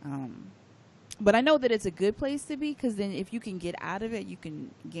 But I know that it's a good place to be, because then if you can get out of it, you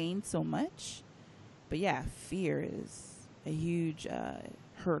can gain so much. But yeah, fear is a huge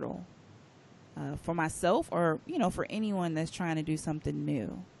hurdle for myself, or for anyone that's trying to do something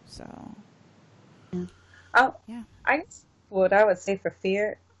new. So Oh, yeah. I guess what I would say for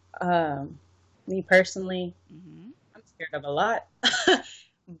fear, me personally, Mm-hmm. I'm scared of a lot,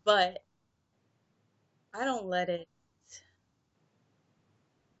 but I don't let it.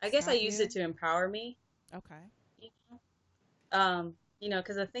 I guess I Stop use you. it to empower me. Okay. You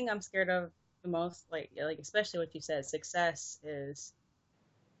because the thing I'm scared of the most, like especially what you said, success is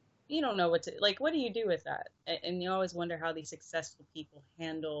you don't know what to like. What do you do with that? And you always wonder how these successful people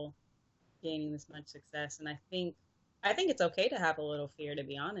handle gaining this much success. And I think it's okay to have a little fear, to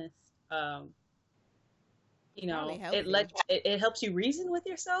be honest. Probably It helps you reason with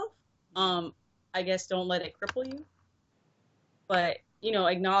yourself. I guess don't let it cripple you, but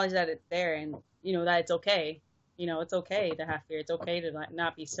acknowledge that it's there, and that it's okay. It's okay to have fear. It's okay to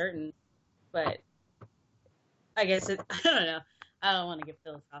not be certain, but I guess I don't know. I don't want to get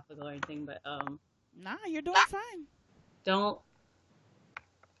philosophical or anything, but Nah, you're doing fine. don't.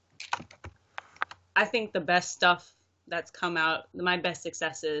 I think the best stuff that's come out, my best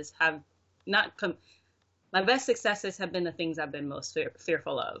successes have not come. My best successes have been the things I've been most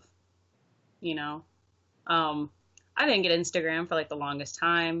fearful of. You know, I didn't get Instagram for like the longest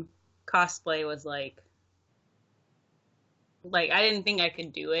time. Cosplay was like I didn't think I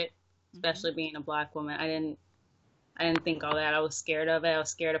could do it, especially being a Black woman. I didn't think all that. I was scared of it. I was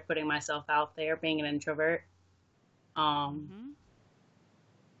scared of putting myself out there, being an introvert. Mm-hmm.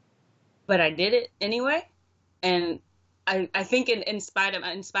 But I did it anyway, and I think in spite of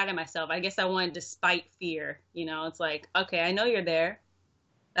myself, I guess I wanted to spite fear. You know, it's like, okay, I know you're there.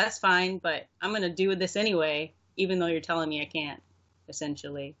 That's fine, but I'm gonna do this anyway, even though you're telling me I can't.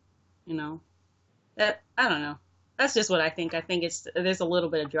 Essentially, you know. That I don't know. That's just what I think. I think there's a little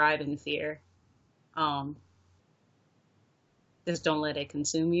bit of drive and fear. Um, just don't let it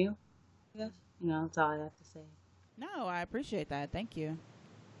consume you. Yes. You know, that's all I have to say. No, I appreciate that. Thank you.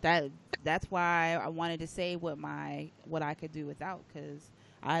 That's why I wanted to say what I could do without, because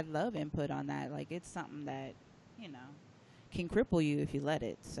I love input on that. Like, it's something that, you know, can cripple you if you let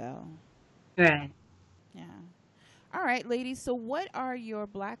it. So Right. yeah. All right, ladies. So what are your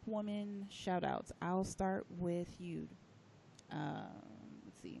Black woman shout outs? I'll start with you.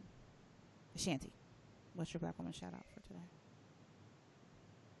 Let's see. Ashanti, what's your Black woman shout out for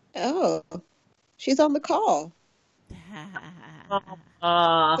Oh, she's on the call. today?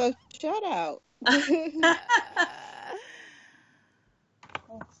 So shout out.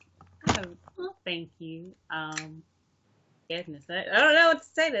 Well, thank you. Goodness, I don't know what to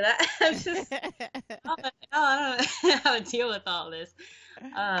say to that. I'm just, I don't know how to deal with all this.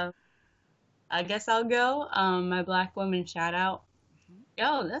 I guess I'll go. My Black woman shout out.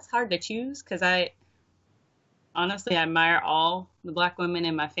 Yo, that's hard to choose because I honestly admire all the Black women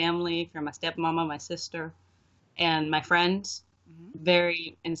in my family, from my stepmama, my sister, and my friends.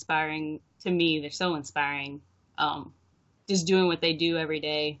 Very inspiring to me. They're so inspiring. Just doing what they do every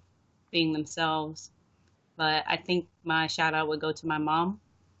day, being themselves. But I think my shout out would go to my mom.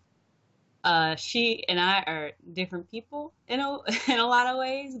 She and I are different people in a lot of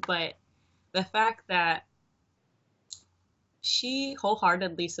ways, but the fact that she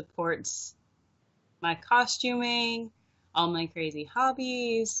wholeheartedly supports my costuming, all my crazy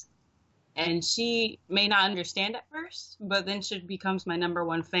hobbies, and she may not understand at first, but then she becomes my number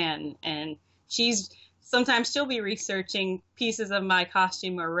one fan, and sometimes she'll be researching pieces of my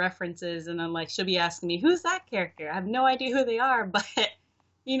costume or references, and I'm like, she'll be asking me, who's that character? I have no idea who they are, but,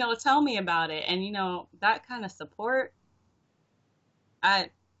 you know, tell me about it. And, you know, that kind of support, I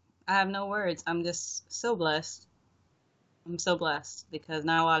have no words. I'm just so blessed. I'm so blessed because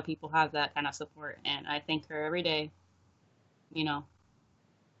not a lot of people have that kind of support, and I thank her every day. You know,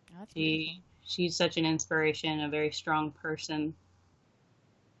 she's such an inspiration, a very strong person.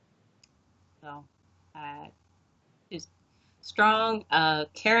 So, she's strong,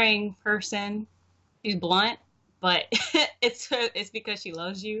 caring person. She's blunt, but it's because she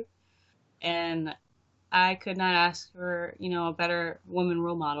loves you, and I could not ask for, you know, a better woman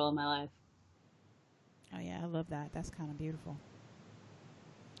role model in my life. Oh yeah, I love that. That's kind of beautiful.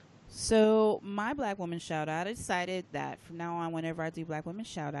 So my Black woman shout out, I decided that from now on, whenever I do Black women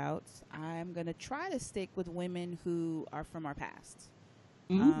shout outs, I'm going to try to stick with women who are from our past.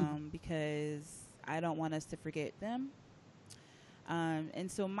 Because I don't want us to forget them. And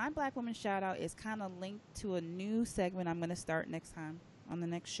so my Black woman shout out is kind of linked to a new segment I'm going to start next time on the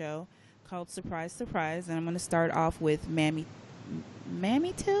next show called Surprise Surprise. And I'm going to start off with Mammy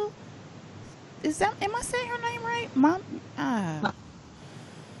Till? Am I saying her name right?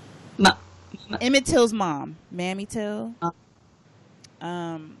 Emmett Till's mom, Mammy Till.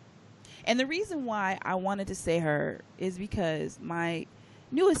 And the reason why I wanted to say her is because my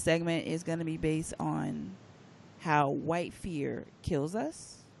newest segment is going to be based on how white fear kills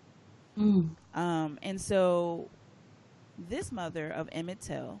us. And so this mother of Emmett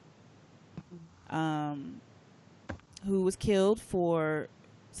Till, who was killed for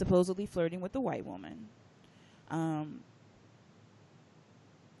supposedly flirting with a white woman,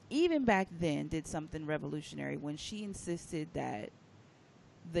 even back then did something revolutionary when she insisted that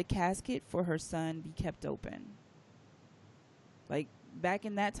the casket for her son be kept open. Like, back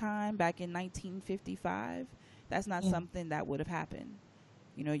in that time, back in 1955, that's not something that would have happened.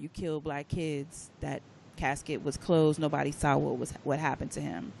 You know, you kill black kids, that casket was closed, nobody saw what happened to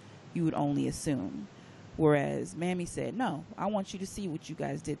him. You would only assume. Whereas Mammy said, no, I want you to see what you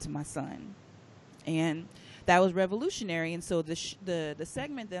guys did to my son. And that was revolutionary. And so the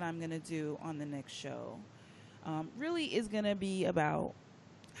segment that I'm going to do on the next show really is going to be about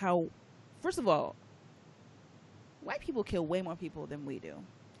how, first of all, white people kill way more people than we do.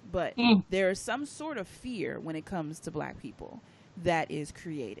 But there is some sort of fear when it comes to black people that is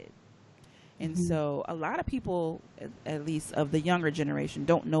created. And so a lot of people, at least of the younger generation,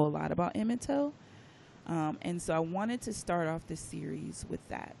 don't know a lot about Emmett Till. And so I wanted to start off this series with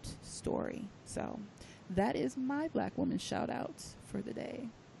that story. So that is my black woman shout out for the day.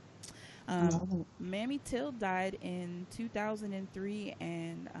 Mammy Till died in 2003,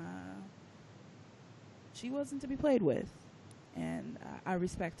 and she wasn't to be played with. And I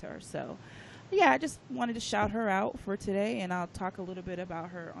respect her. So Yeah, I just wanted to shout her out for today, and I'll talk a little bit about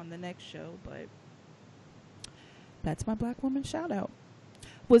her on the next show. But that's my Black woman shout out.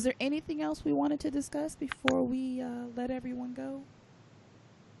 Was there anything else we wanted to discuss before we let everyone go?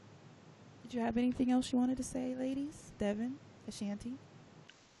 Did you have anything else you wanted to say, ladies? Devin, Ashanti?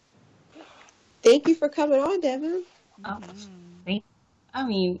 Thank you for coming on, Devin. Oh,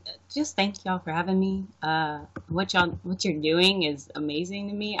 just thank y'all for having me. What you're doing is amazing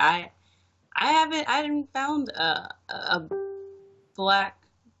to me. I hadn't found a Black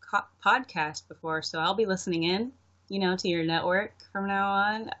podcast before, so I'll be listening in, to your network from now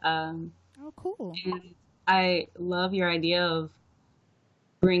on. Oh, cool. And I love your idea of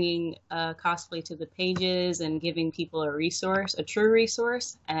bringing cosplay to the pages and giving people a true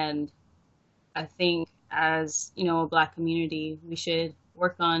resource. And I think as, a Black community, we should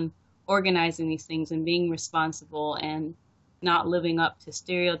work on organizing these things and being responsible and not living up to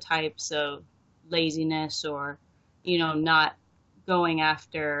stereotypes of laziness or, not going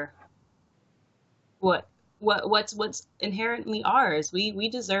after what's inherently ours. We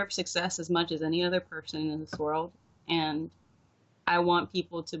deserve success as much as any other person in this world. And I want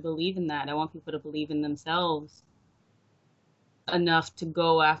people to believe in that. I want people to believe in themselves enough to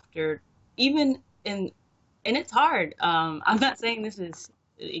go after, and it's hard. I'm not saying this is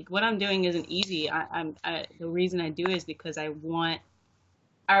what I'm doing isn't easy. The reason I do it is because I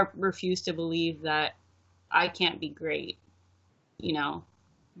refuse to believe that I can't be great. Yeah.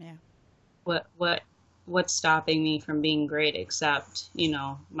 What's stopping me from being great except,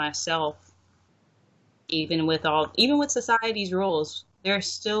 myself? Even with society's rules,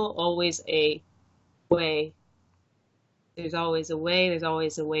 there's still always a way. There's always a way. There's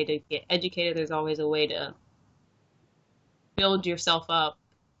always a way to get educated. There's always a way to build yourself up.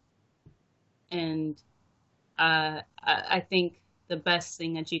 And I think the best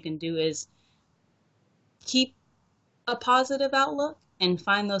thing that you can do is keep a positive outlook and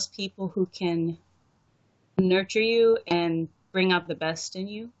find those people who can nurture you and bring out the best in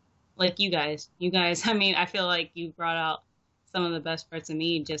you. Like you guys, I feel like you brought out some of the best parts of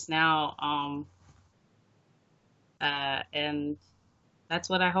me just now. And that's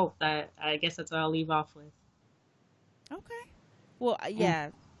what I hope. I guess that's what I'll leave off with. Okay. Well, yeah,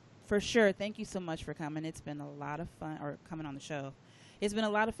 for sure. Thank you so much for coming. It's been a lot of fun, or coming on the show. It's been a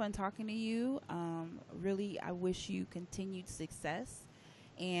lot of fun talking to you. Really, I wish you continued success.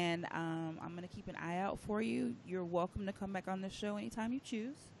 And I'm going to keep an eye out for you. You're welcome to come back on the show anytime you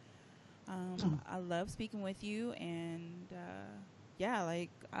choose. I love speaking with you. And, I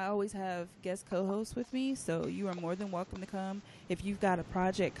always have guest co-hosts with me. So you are more than welcome to come. If you've got a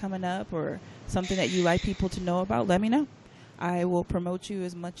project coming up or something that you like people to know about, let me know. I will promote you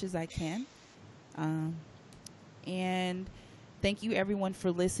as much as I can. And thank you, everyone,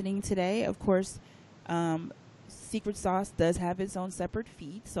 for listening today. Of course, Secret Sauce does have its own separate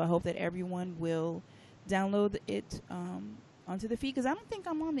feed, so I hope that everyone will download it onto the feed, because I don't think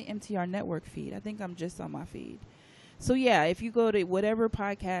I'm on the MTR Network feed. I think I'm just on my feed. So, yeah, if you go to whatever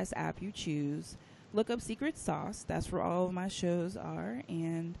podcast app you choose, look up Secret Sauce. That's where all of my shows are.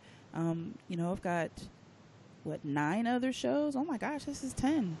 And, I've got, 9 other shows? Oh, my gosh, this is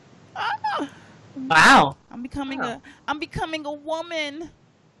 10. Ah! Wow. I'm becoming a woman.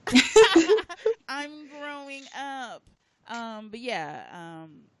 I'm growing up. I'm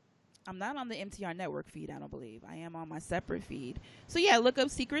not on the MTR Network feed, I don't believe. I am on my separate feed. So, yeah, look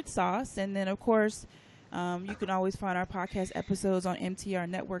up Secret Sauce. And then, of course, you can always find our podcast episodes on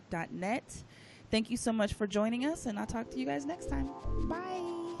mtrnetwork.net. Thank you so much for joining us, and I'll talk to you guys next time. Bye.